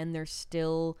power and they're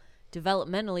still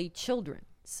developmentally children.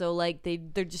 So like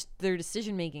they're just their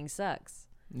decision making sucks.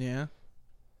 Yeah.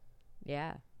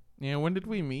 Yeah. Yeah, when did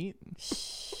we meet?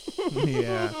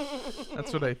 Yeah.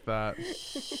 That's what I thought.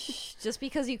 Just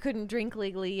because you couldn't drink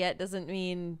legally yet doesn't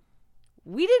mean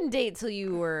we didn't date till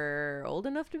you were old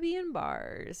enough to be in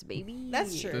bars, baby.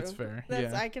 That's true. That's fair.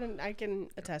 That's Yeah. I can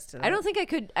attest to that. I don't think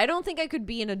I could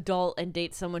be an adult and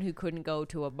date someone who couldn't go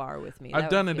to a bar with me. I've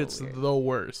That done would it. feel It's weird. the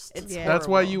worst. It's That's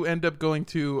why horrible. you end up going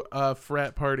to a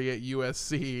frat party at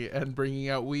USC and bringing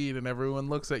out weed, and everyone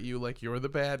looks at you like you're the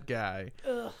bad guy.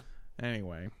 Ugh.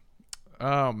 Anyway,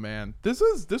 oh man, this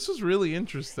was really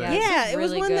interesting. Yeah, this Yeah, is it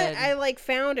was really one that good. I like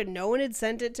found and no one had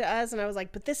sent it to us, and I was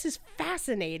like, but this is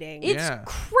fascinating. It's Yeah.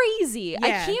 crazy. I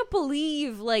Yeah. can't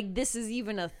believe like this is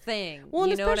even a thing. Well,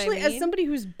 and you know what I especially mean? as somebody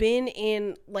who's been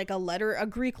in like a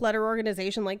Greek letter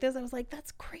organization like this, I was like,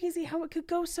 that's crazy how it could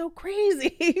go so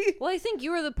crazy. Well, I think you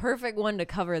were the perfect one to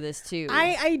cover this too.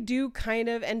 I do kind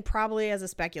of, and probably as a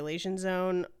speculation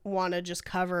zone, want to just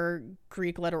cover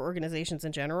Greek letter organizations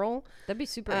in general. That'd be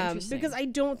super interesting. Because I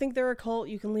don't think they're a cult.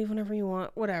 You can leave whenever you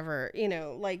want, whatever. You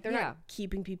know, like they're Yeah. not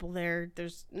keeping people there.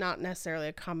 There's not necessarily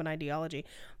a common ideology,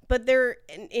 but they're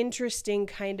an interesting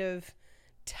kind of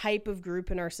type of group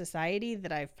in our society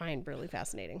that I find really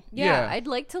fascinating. yeah, Yeah. I'd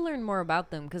like to learn more about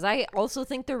them because I also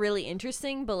think they're really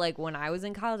interesting. But like when I was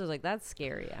in college, I was like, that's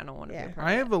scary. I don't want to Yeah. be a part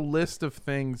I of have a list of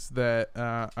things that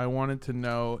I wanted to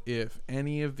know if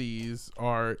any of these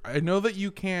are. I know that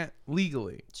you can't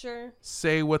legally Sure.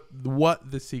 say what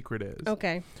the secret is,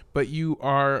 Okay. but you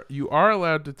are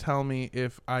allowed to tell me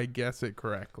if I guess it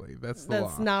correctly. That's the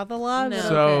That's law. not the law. No. but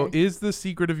So, okay. is the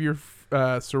secret of your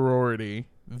sorority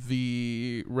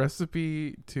the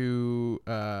recipe to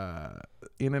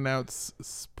In-N-Out's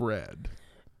spread?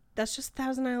 That's just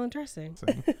Thousand Island dressing.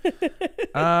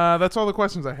 That's all the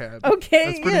questions I had. Okay.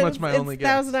 That's pretty yeah, much my it's only guess.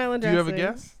 Thousand Island Do you have a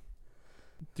dressing. guess?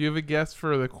 Do you have a guess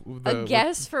for the a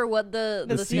guess for what the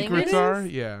the thing secrets is? are?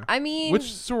 Yeah. I mean,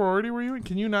 Which sorority were you in?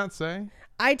 Can you not say?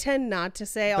 I tend not to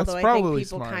say, although I probably think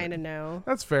people smart. kind of know.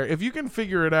 That's fair. If you can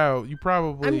figure it out, you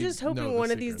probably. I'm just know hoping the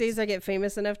one of these secrets. days I get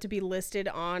famous enough to be listed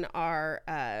on our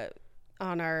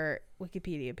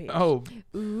Wikipedia page. Oh,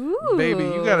 ooh, baby,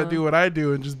 you got to do what I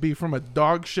do and just be from a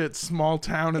dog shit small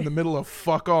town in the middle of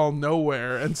fuck all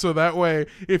nowhere. And so that way,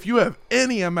 if you have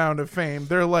any amount of fame,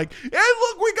 they're like, hey,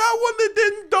 look, we got one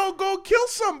that don't go kill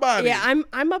somebody. Yeah,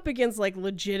 I'm up against like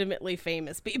legitimately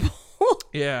famous people.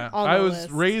 Yeah, on I the was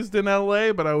list. raised in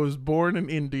LA, but I was born in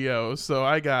Indio, so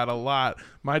I got a lot.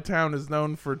 My town is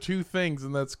known for two things,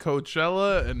 and that's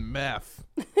Coachella and meth.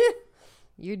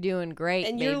 You're doing great,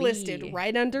 And you're baby. listed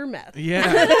right under meth.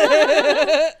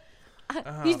 Yeah.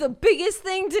 He's the biggest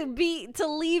thing to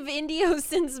leave Indio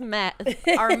since meth.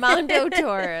 Armando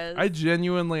Torres. I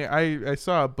genuinely, I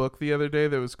saw a book the other day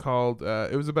that was called,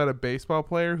 it was about a baseball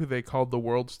player who they called the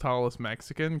world's tallest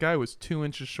Mexican. Guy was 2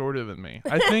 inches shorter than me.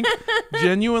 I think,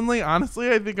 genuinely, honestly,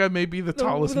 I think I may be the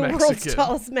tallest the Mexican. world's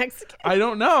tallest Mexican. I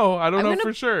don't know. I don't I'm know gonna-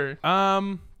 for sure.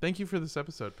 Thank you for this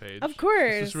episode, Paige. Of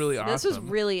course. This is really awesome. This was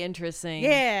really interesting.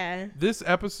 Yeah. This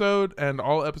episode and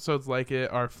all episodes like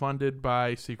it are funded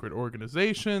by secret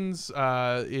organizations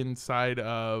inside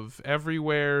of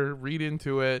everywhere. Read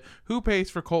into it. Who pays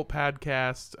for Cult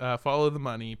Podcast? Follow the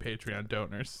money. Patreon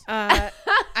donors. I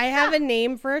have a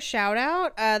name for a shout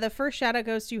out. The first shout out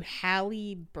goes to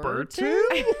Hallie Burton.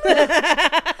 Burton?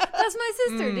 That's my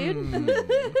sister, dude.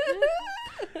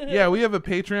 Yeah, we have a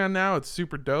Patreon now. It's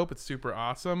super dope. It's super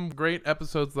awesome. Great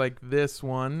episodes like this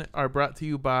one are brought to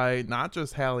you by not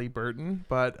just Hallie Burton,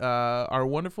 but our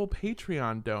wonderful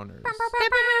Patreon donors.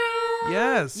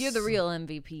 Yes. You're the real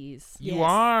MVPs. You Yes.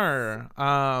 are.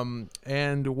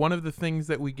 And one of the things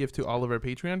that we give to all of our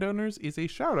Patreon donors is a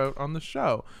shout out on the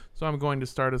show. So I'm going to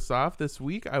start us off this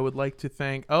week. I would like to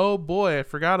thank, oh boy, I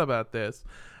forgot about this.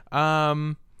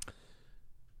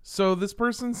 So this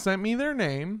person sent me their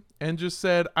name and just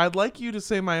said, I'd like you to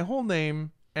say my whole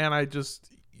name, and I just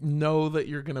know that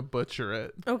you're going to butcher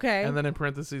it. Okay. And then in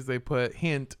parentheses, they put,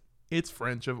 hint, it's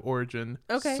French of origin.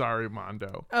 Okay. Sorry,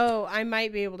 Mondo. Oh, I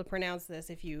might be able to pronounce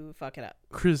this if you fuck it up.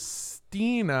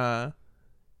 Christina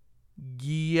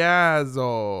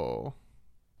Giazzo.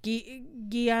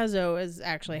 Giazzo is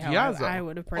actually how Giazzo. I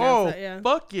would have pronounced that, yeah.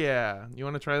 Fuck yeah. You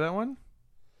want to try that one?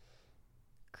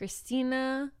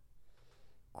 Christina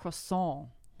Croissant.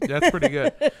 That's pretty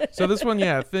good. So this one,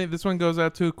 yeah, this one goes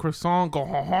out to Croissant,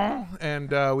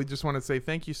 and we just want to say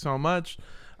thank you so much.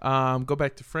 Go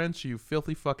back to French, you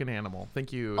filthy fucking animal.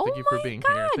 Thank you. Oh Thank you for my being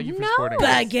here. God, Thank you for no. supporting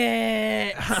us.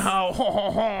 Baguette.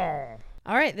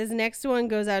 All right, this next one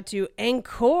goes out to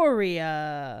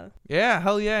Ancoria. Yeah,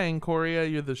 hell yeah, Ancoria,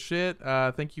 you're the shit.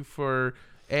 Thank you for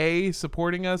A,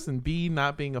 supporting us, and B,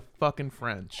 not being a fucking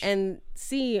French. And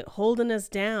C, holding us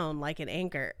down like an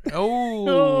anchor.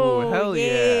 Oh, hell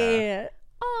yeah.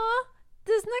 Aw,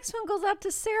 this next one goes out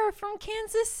to Sarah from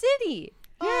Kansas City.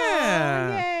 Yeah.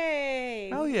 Oh, yay.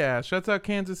 Hell yeah. Shouts out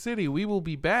Kansas City. We will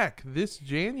be back this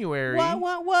January.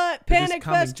 What? This Panic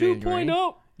coming Fest oh. January.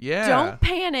 2.0. Yeah. Don't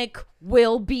panic,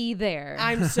 we'll be there.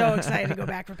 I'm so excited to go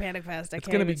back for Panic Fest. It's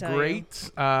going to be great.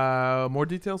 More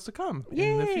details to come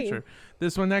in the Yay. future.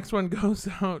 Next one goes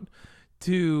out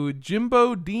to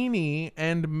Jimbo Dini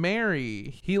and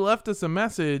Mary. He left us a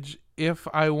message. If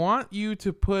I want you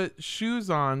to put shoes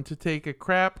on to take a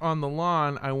crap on the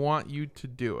lawn, I want you to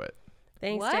do it.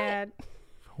 Thanks, What? Dad.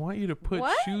 If I want you to put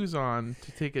What? shoes on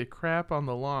to take a crap on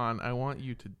the lawn, I want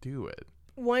you to do it.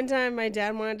 One time, my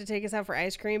dad wanted to take us out for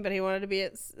ice cream, but he wanted to be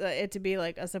it to be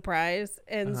like a surprise,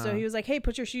 and so he was like, "Hey,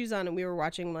 put your shoes on." And we were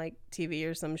watching like TV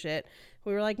or some shit.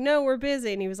 We were like, "No, we're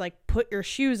busy," and he was like, "Put your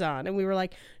shoes on," and we were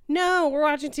like, "No, we're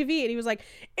watching TV," and he was like,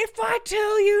 "If I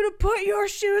tell you to put your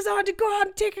shoes on to go out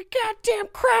and take a goddamn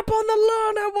crap on the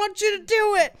lawn, I want you to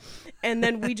do it." And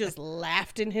then we just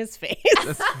laughed in his face.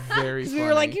 That's very funny. We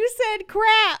were like, "You said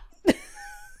crap."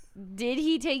 Did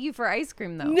he take you for ice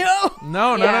cream, though? No.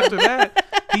 No, not after that.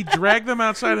 He dragged them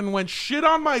outside and went, shit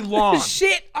on my lawn.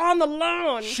 Shit on the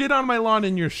lawn. Shit on my lawn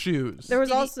in your shoes. There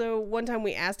was also one time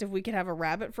we asked if we could have a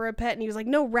rabbit for a pet, and he was like,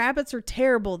 "No, rabbits are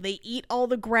terrible. They eat all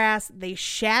the grass. They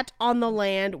shat on the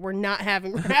land. We're not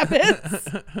having rabbits."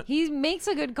 He makes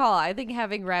a good call. I think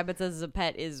having rabbits as a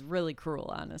pet is really cruel,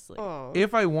 honestly. Oh.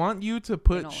 If I want you to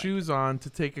put don't like shoes on to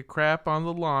take a crap on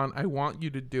the lawn, I want you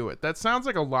to do it. That sounds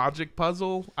like a logic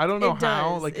puzzle. I don't know It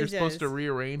how. does. Like you're It supposed to does.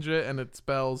 rearrange it, and it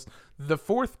spells the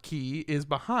fourth key is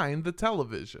behind the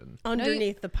television.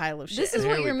 Underneath the pile of shit. This is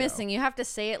There what we you're go. missing. You have to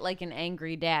say it like an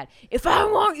angry dad. If I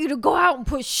want you to go out and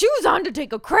put shoes on to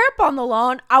take a crap on the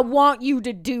lawn, I want you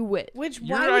to do it. Which,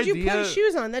 Your why would you idea- put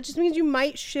shoes on? That just means you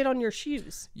might shit on your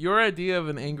shoes. Your idea of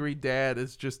an angry dad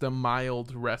is just a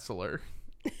mild wrestler.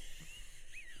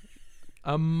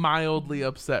 A mildly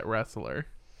upset wrestler.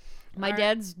 My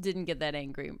dad's didn't get that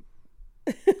angry.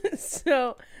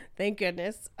 So, thank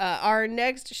goodness. Our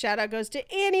next shout out goes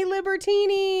to Annie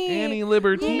Libertini. Annie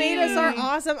Libertini. Who made us our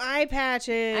awesome eye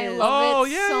patches. I Oh, love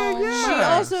it yeah, so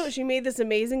yeah. much. She made this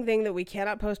amazing thing that we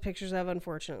cannot post pictures of,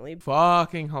 unfortunately.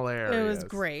 Fucking hilarious. It was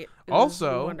great. It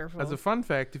Also, was wonderful. as a fun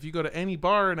fact, if you go to any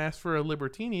bar and ask for a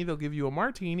Libertini, they'll give you a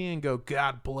martini and go,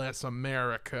 God bless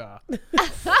America.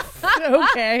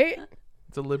 Okay.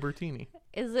 It's a Libertini.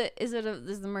 Is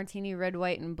the martini red,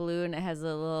 white, and blue, and it has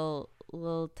a little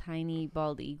tiny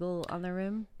bald eagle on the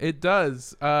rim? It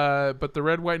does, but the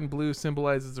red, white, and blue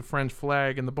symbolizes a French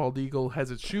flag, and the bald eagle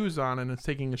has its shoes on and it's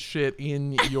taking a shit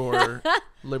in your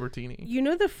Libertini. You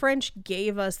know the French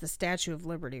gave us the Statue of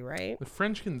Liberty, right? The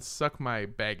French can suck my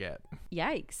baguette.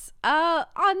 Yikes. On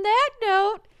that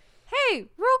note, hey,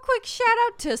 real quick shout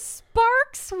out to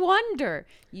Sparks Wonder.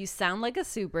 You sound like a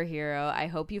superhero. I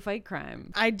hope you fight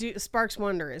crime. I do. Sparks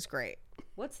Wonder is great.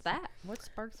 What's that? What's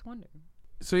Sparks Wonder?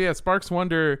 So yeah, Sparks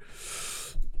Wonder,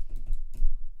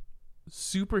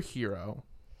 superhero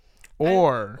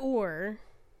or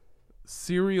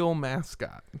serial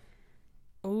mascot.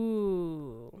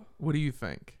 Ooh. What do you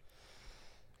think?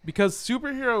 because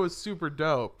superhero is super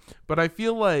dope, but I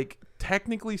feel like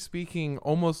technically speaking,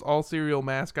 almost all cereal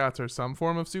mascots are some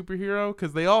form of superhero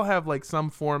because they all have like some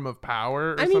form of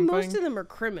power or I mean, something. most of them are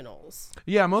criminals.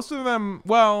 Yeah, most of them.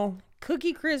 Well,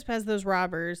 Cookie Crisp has those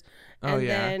robbers. And Oh,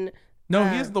 yeah. then no,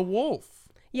 he is the wolf.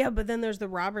 yeah, but then there's the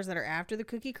robbers that are after the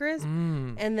Cookie Crisp.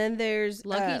 Mm. And then there's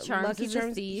Lucky Charms Lucky is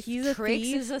Charms. a thief. He's a Trix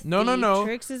thief. is a thief. No.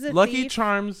 Trix is a Lucky thief.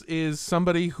 Charms is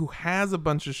somebody who has a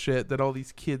bunch of shit that all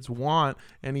these kids want,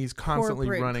 and he's constantly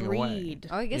Corporate running away. greed.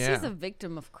 Oh, I guess Yeah. he's a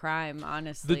victim of crime,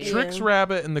 honestly. The Trix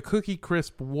Rabbit and the Cookie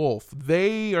Crisp Wolf,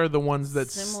 they are the ones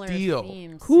that Similar steal.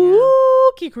 themes, yeah.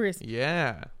 Cookie Crisp.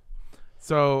 Yeah.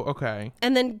 So, okay.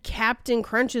 And then Captain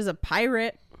Crunch is a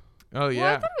pirate. Oh, Well, I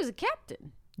yeah. thought it was a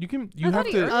captain. You I have thought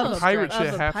he to, earned a a pirate strike.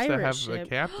 ship Of a has to pirate have a ship.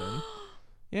 captain.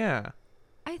 Yeah.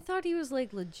 I thought he was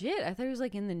like legit. I thought he was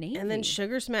like in the Navy. And then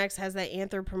Sugar Smacks has that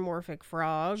anthropomorphic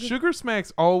frog. Sugar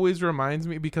Smacks always reminds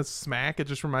me, because smack, it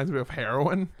just reminds me of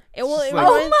heroin. It, well, It's it like-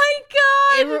 oh reminds- my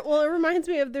god! it reminds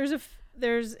me of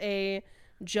there's a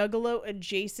Juggalo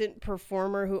adjacent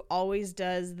performer who always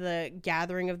does the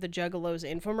Gathering of the Juggalos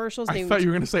infomercials. I thought you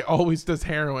were going to say always does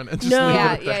heroin and just No. leave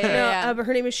Yeah, it at yeah, that. yeah. No, but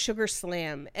her name is Sugar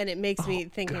Slam, and it makes me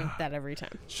think of that every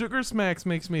time. Sugar Smacks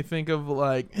makes me think of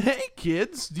like, hey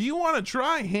kids, do you want to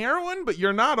try heroin but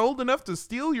you're not old enough to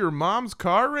steal your mom's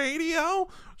car radio?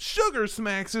 Sugar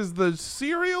Smacks is the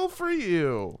cereal for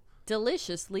you.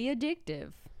 Deliciously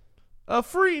addictive. A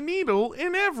free needle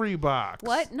in every box.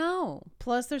 What? No.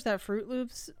 Plus, there's that Fruit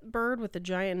Loops bird with the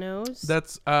giant nose.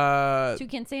 That's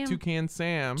Toucan Sam. Toucan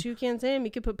Sam. Toucan Sam.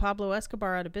 You could put Pablo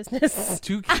Escobar out of business.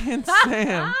 Toucan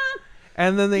Sam.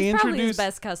 And then they He's probably his introduced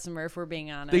best customer, if we're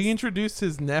being honest. they introduced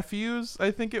his nephews,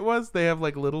 I think it was. They have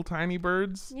like little tiny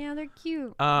birds. Yeah, they're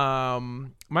cute.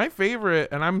 My favorite,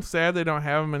 and I'm sad they don't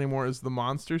have them anymore, is the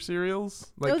monster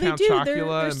cereals like Oh, they Count do. Chocula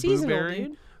They're and seasonal, Blueberry.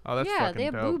 dude. Oh, that's yeah, fucking they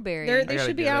have dope. Blueberry. They gotta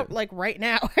should be get out it. like right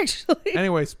now, actually.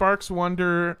 Anyway, Sparks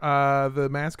Wonder, the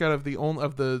mascot of the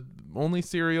only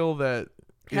cereal that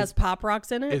Has Pop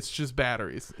Rocks in it. it's just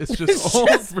batteries. It's It's just old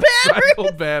just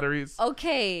recycled batteries.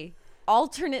 Okay,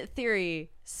 alternate theory.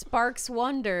 Sparks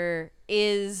Wonder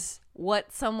is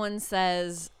what someone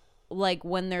says like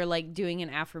when they're like doing an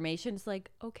affirmation. It's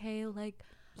like, okay, like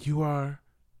You are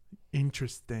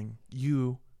interesting.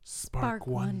 You spark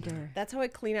wonder. That's how I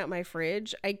clean out my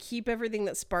fridge. I keep everything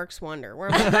that sparks wonder. Where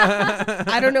I'm like,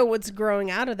 I don't know what's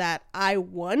growing out of that. I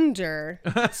wonder.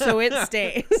 So it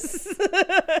stays.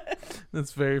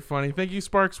 That's very funny. Thank you,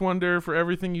 Sparks Wonder, for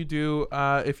everything you do.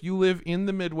 If you live in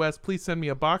the Midwest, please send me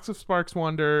a box of Sparks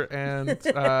Wonder and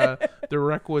the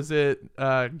requisite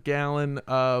gallon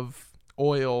of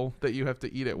oil that you have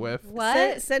to eat it with.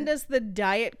 what? Send us the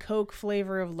Diet Coke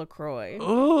flavor of LaCroix.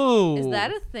 Oh, Is that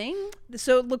a thing?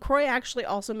 So LaCroix actually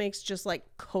also makes just like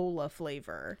cola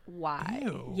flavor. Why?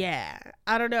 Ew. Yeah.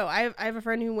 I don't know. I have a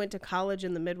friend who went to college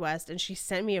in the Midwest and she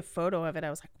sent me a photo of it. I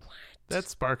was like, what? That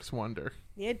Sparks Wonder.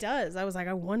 Yeah, it does. I was like,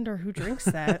 I wonder who drinks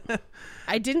that.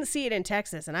 I didn't see it in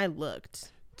Texas and I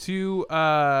looked. To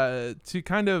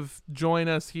kind of join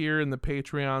us here in the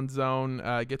Patreon zone,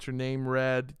 get your name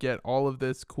read, get all of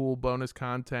this cool bonus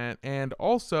content, and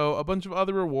also a bunch of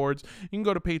other rewards. You can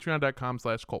go to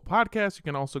patreon.com/cultpodcast. You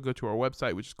can also go to our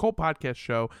website, which is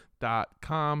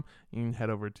cultpodcastshow.com. You can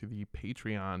head over to the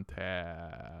Patreon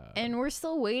tab. And we're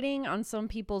still waiting on some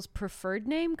people's preferred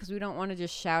name because we don't want to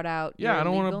just shout out Yeah, your I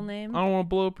don't legal want to. name. I don't want to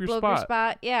blow up your Blow up spot. your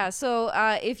spot. Yeah. So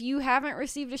if you haven't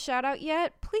received a shout out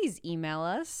yet, please email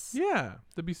us. Yeah,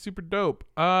 that'd be super dope.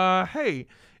 Hey,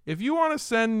 if you want to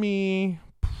send me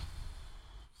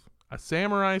a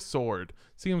samurai sword,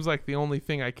 seems like the only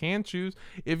thing I can choose.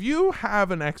 If you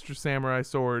have an extra samurai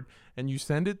sword and you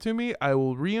send it to me, I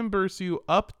will reimburse you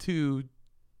up to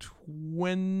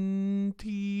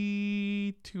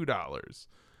 $22.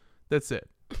 That's it.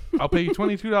 I'll pay you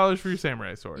 $22 for your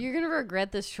samurai sword. You're gonna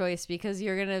regret this choice because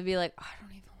you're gonna be like, oh, I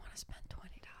don't even want to spend $20.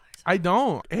 I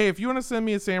don't. Hey, if you want to send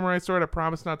me a samurai sword, I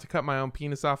promise not to cut my own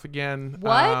penis off again.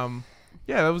 What?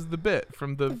 Yeah, that was the bit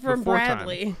from the From before time.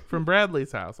 Bradley. From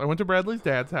Bradley's house. I went to Bradley's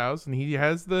dad's house, and he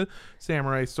has the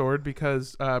samurai sword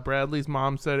because Bradley's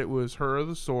mom said it was her or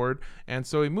the sword, and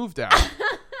so he moved out.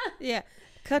 Yeah.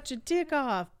 Cut your dick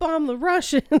off. Bomb the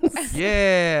Russians.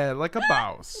 Yeah, like a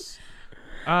boss.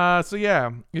 So yeah,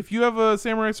 if you have a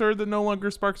samurai sword that no longer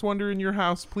sparks wonder in your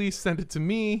house, please send it to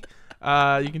me.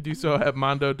 You can do so at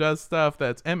Mondo Does Stuff.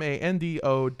 That's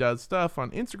MANDO Does Stuff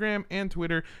on Instagram and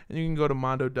Twitter. And you can go to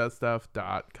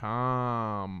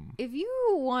mondodoesstuff.com. If you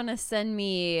want to send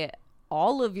me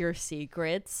all of your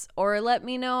secrets or let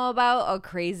me know about a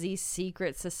crazy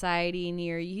secret society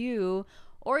near you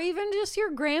or even just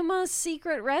your grandma's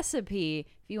secret recipe,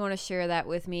 if you want to share that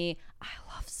with me, I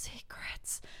love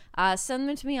secrets. Send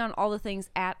them to me on all the things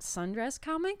at Sundress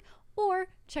Comic, or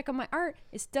check out my art.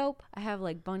 It's dope. I have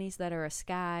like bunnies that are a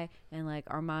sky and like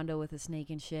Armando with a snake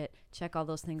and shit. Check all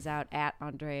those things out at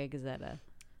Andrea Gazzetta.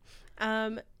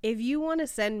 If you want to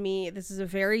send me, this is a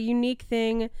very unique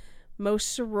thing.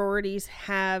 Most sororities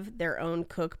have their own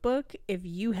cookbook. If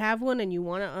you have one and you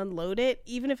want to unload it,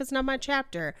 even if it's not my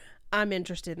chapter, I'm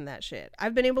interested in that shit.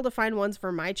 I've been able to find ones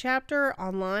for my chapter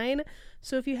online.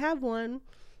 So if you have one,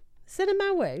 send it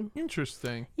my way.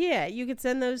 Interesting. Yeah, you could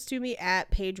send those to me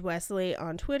at Paige Wesley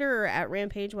on Twitter or at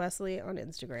Rampage Wesley on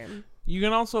Instagram. You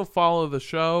can also follow the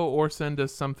show or send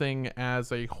us something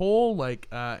as a whole. Like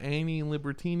Annie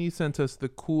Libertini sent us the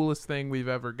coolest thing we've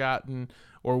ever gotten,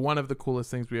 or one of the coolest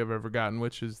things we have ever gotten,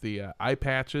 which is the eye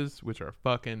patches, which are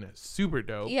fucking super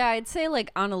dope. Yeah, I'd say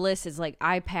like on a list is like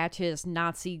eye patches,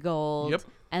 Nazi gold. Yep.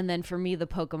 And then for me, the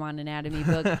Pokemon Anatomy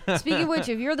book. Speaking of which,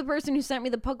 if you're the person who sent me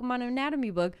the Pokemon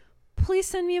Anatomy book, please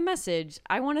send me a message.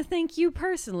 I want to thank you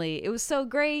personally. It was so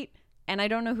great, and I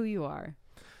don't know who you are.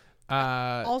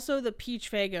 Also, the Peach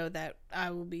Fago that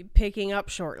I will be picking up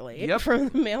shortly from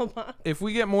the mailbox. If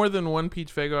we get more than one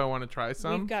Peach Fago, I want to try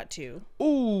some. We've got 2.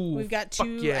 Ooh, We've got 2,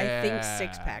 I think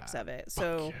 6-packs of it.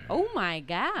 So, Oh my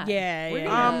god. yeah, We're yeah.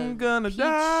 gonna I'm gonna Peach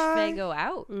die. Fago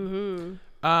out.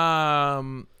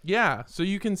 Yeah, so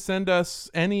you can send us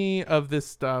any of this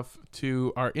stuff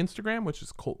to our Instagram, which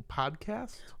is Cult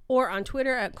Podcast. Or on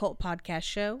Twitter at Cult Podcast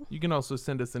Show. You can also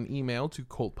send us an email to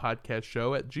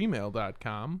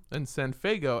cultpodcastshow@gmail.com and send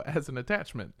Fago as an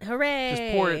attachment. Hooray!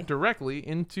 Just pour it directly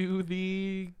into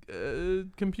the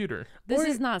computer. This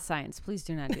is not science. Please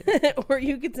do not do that. Or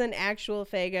you could send actual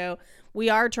Fago. We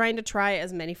are trying to try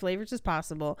as many flavors as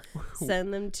possible.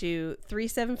 Send them to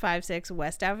 3756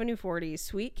 West Avenue 40,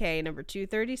 Suite K, number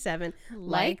 237,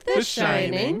 like The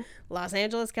Shining, Los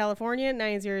Angeles, California,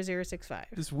 90065.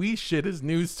 This wee shit is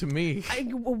news to me.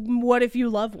 What if you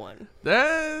love one?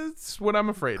 That's what I'm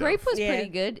afraid Grape of. was Yeah. pretty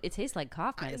good. It tastes like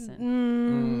cough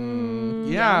medicine.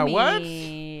 Yeah, what?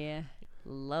 Yummy.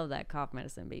 Love that cough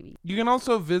medicine, baby. You can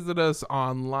also visit us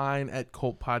online at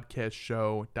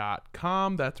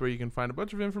cultpodcastshow.com. That's where you can find a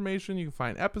bunch of information. You can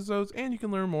find episodes, and you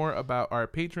can learn more about our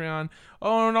Patreon.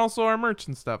 Oh, and also our merch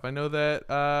and stuff. I know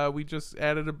that we just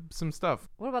added some stuff.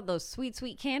 What about those sweet,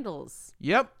 sweet candles?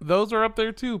 Yep, those are up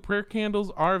there too. Prayer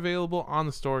candles are available on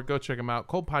the store. Go check them out.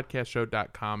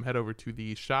 cultpodcastshow.com. Head over to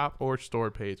the shop or store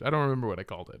page. I don't remember what I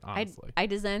called it, honestly. I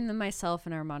designed them myself,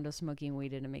 and Armando smoking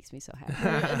weed, and it makes me so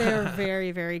happy. They're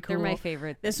very, very cool. They're my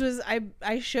favorite. This was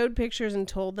I showed pictures and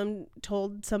told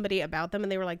somebody about them,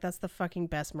 and they were like, "That's the fucking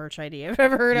best merch idea I've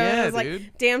ever heard of." Yeah, I was dude.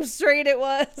 like, "Damn straight it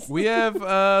was." We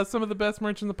have some of the best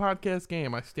merch in the podcast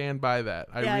game. I stand by that.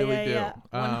 I Yeah, really yeah, do.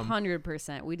 yeah.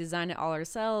 100%. We design it all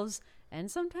ourselves, and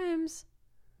sometimes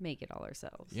make it all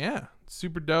ourselves. Yeah,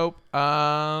 super dope.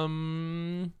 Yeah.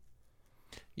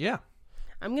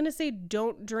 I'm gonna say,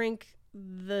 don't drink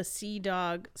the Sea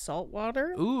Dog salt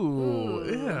water, Ooh.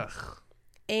 Ugh.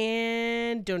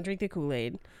 and don't drink the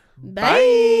Kool-Aid. Bye.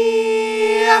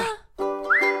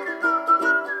 Bye.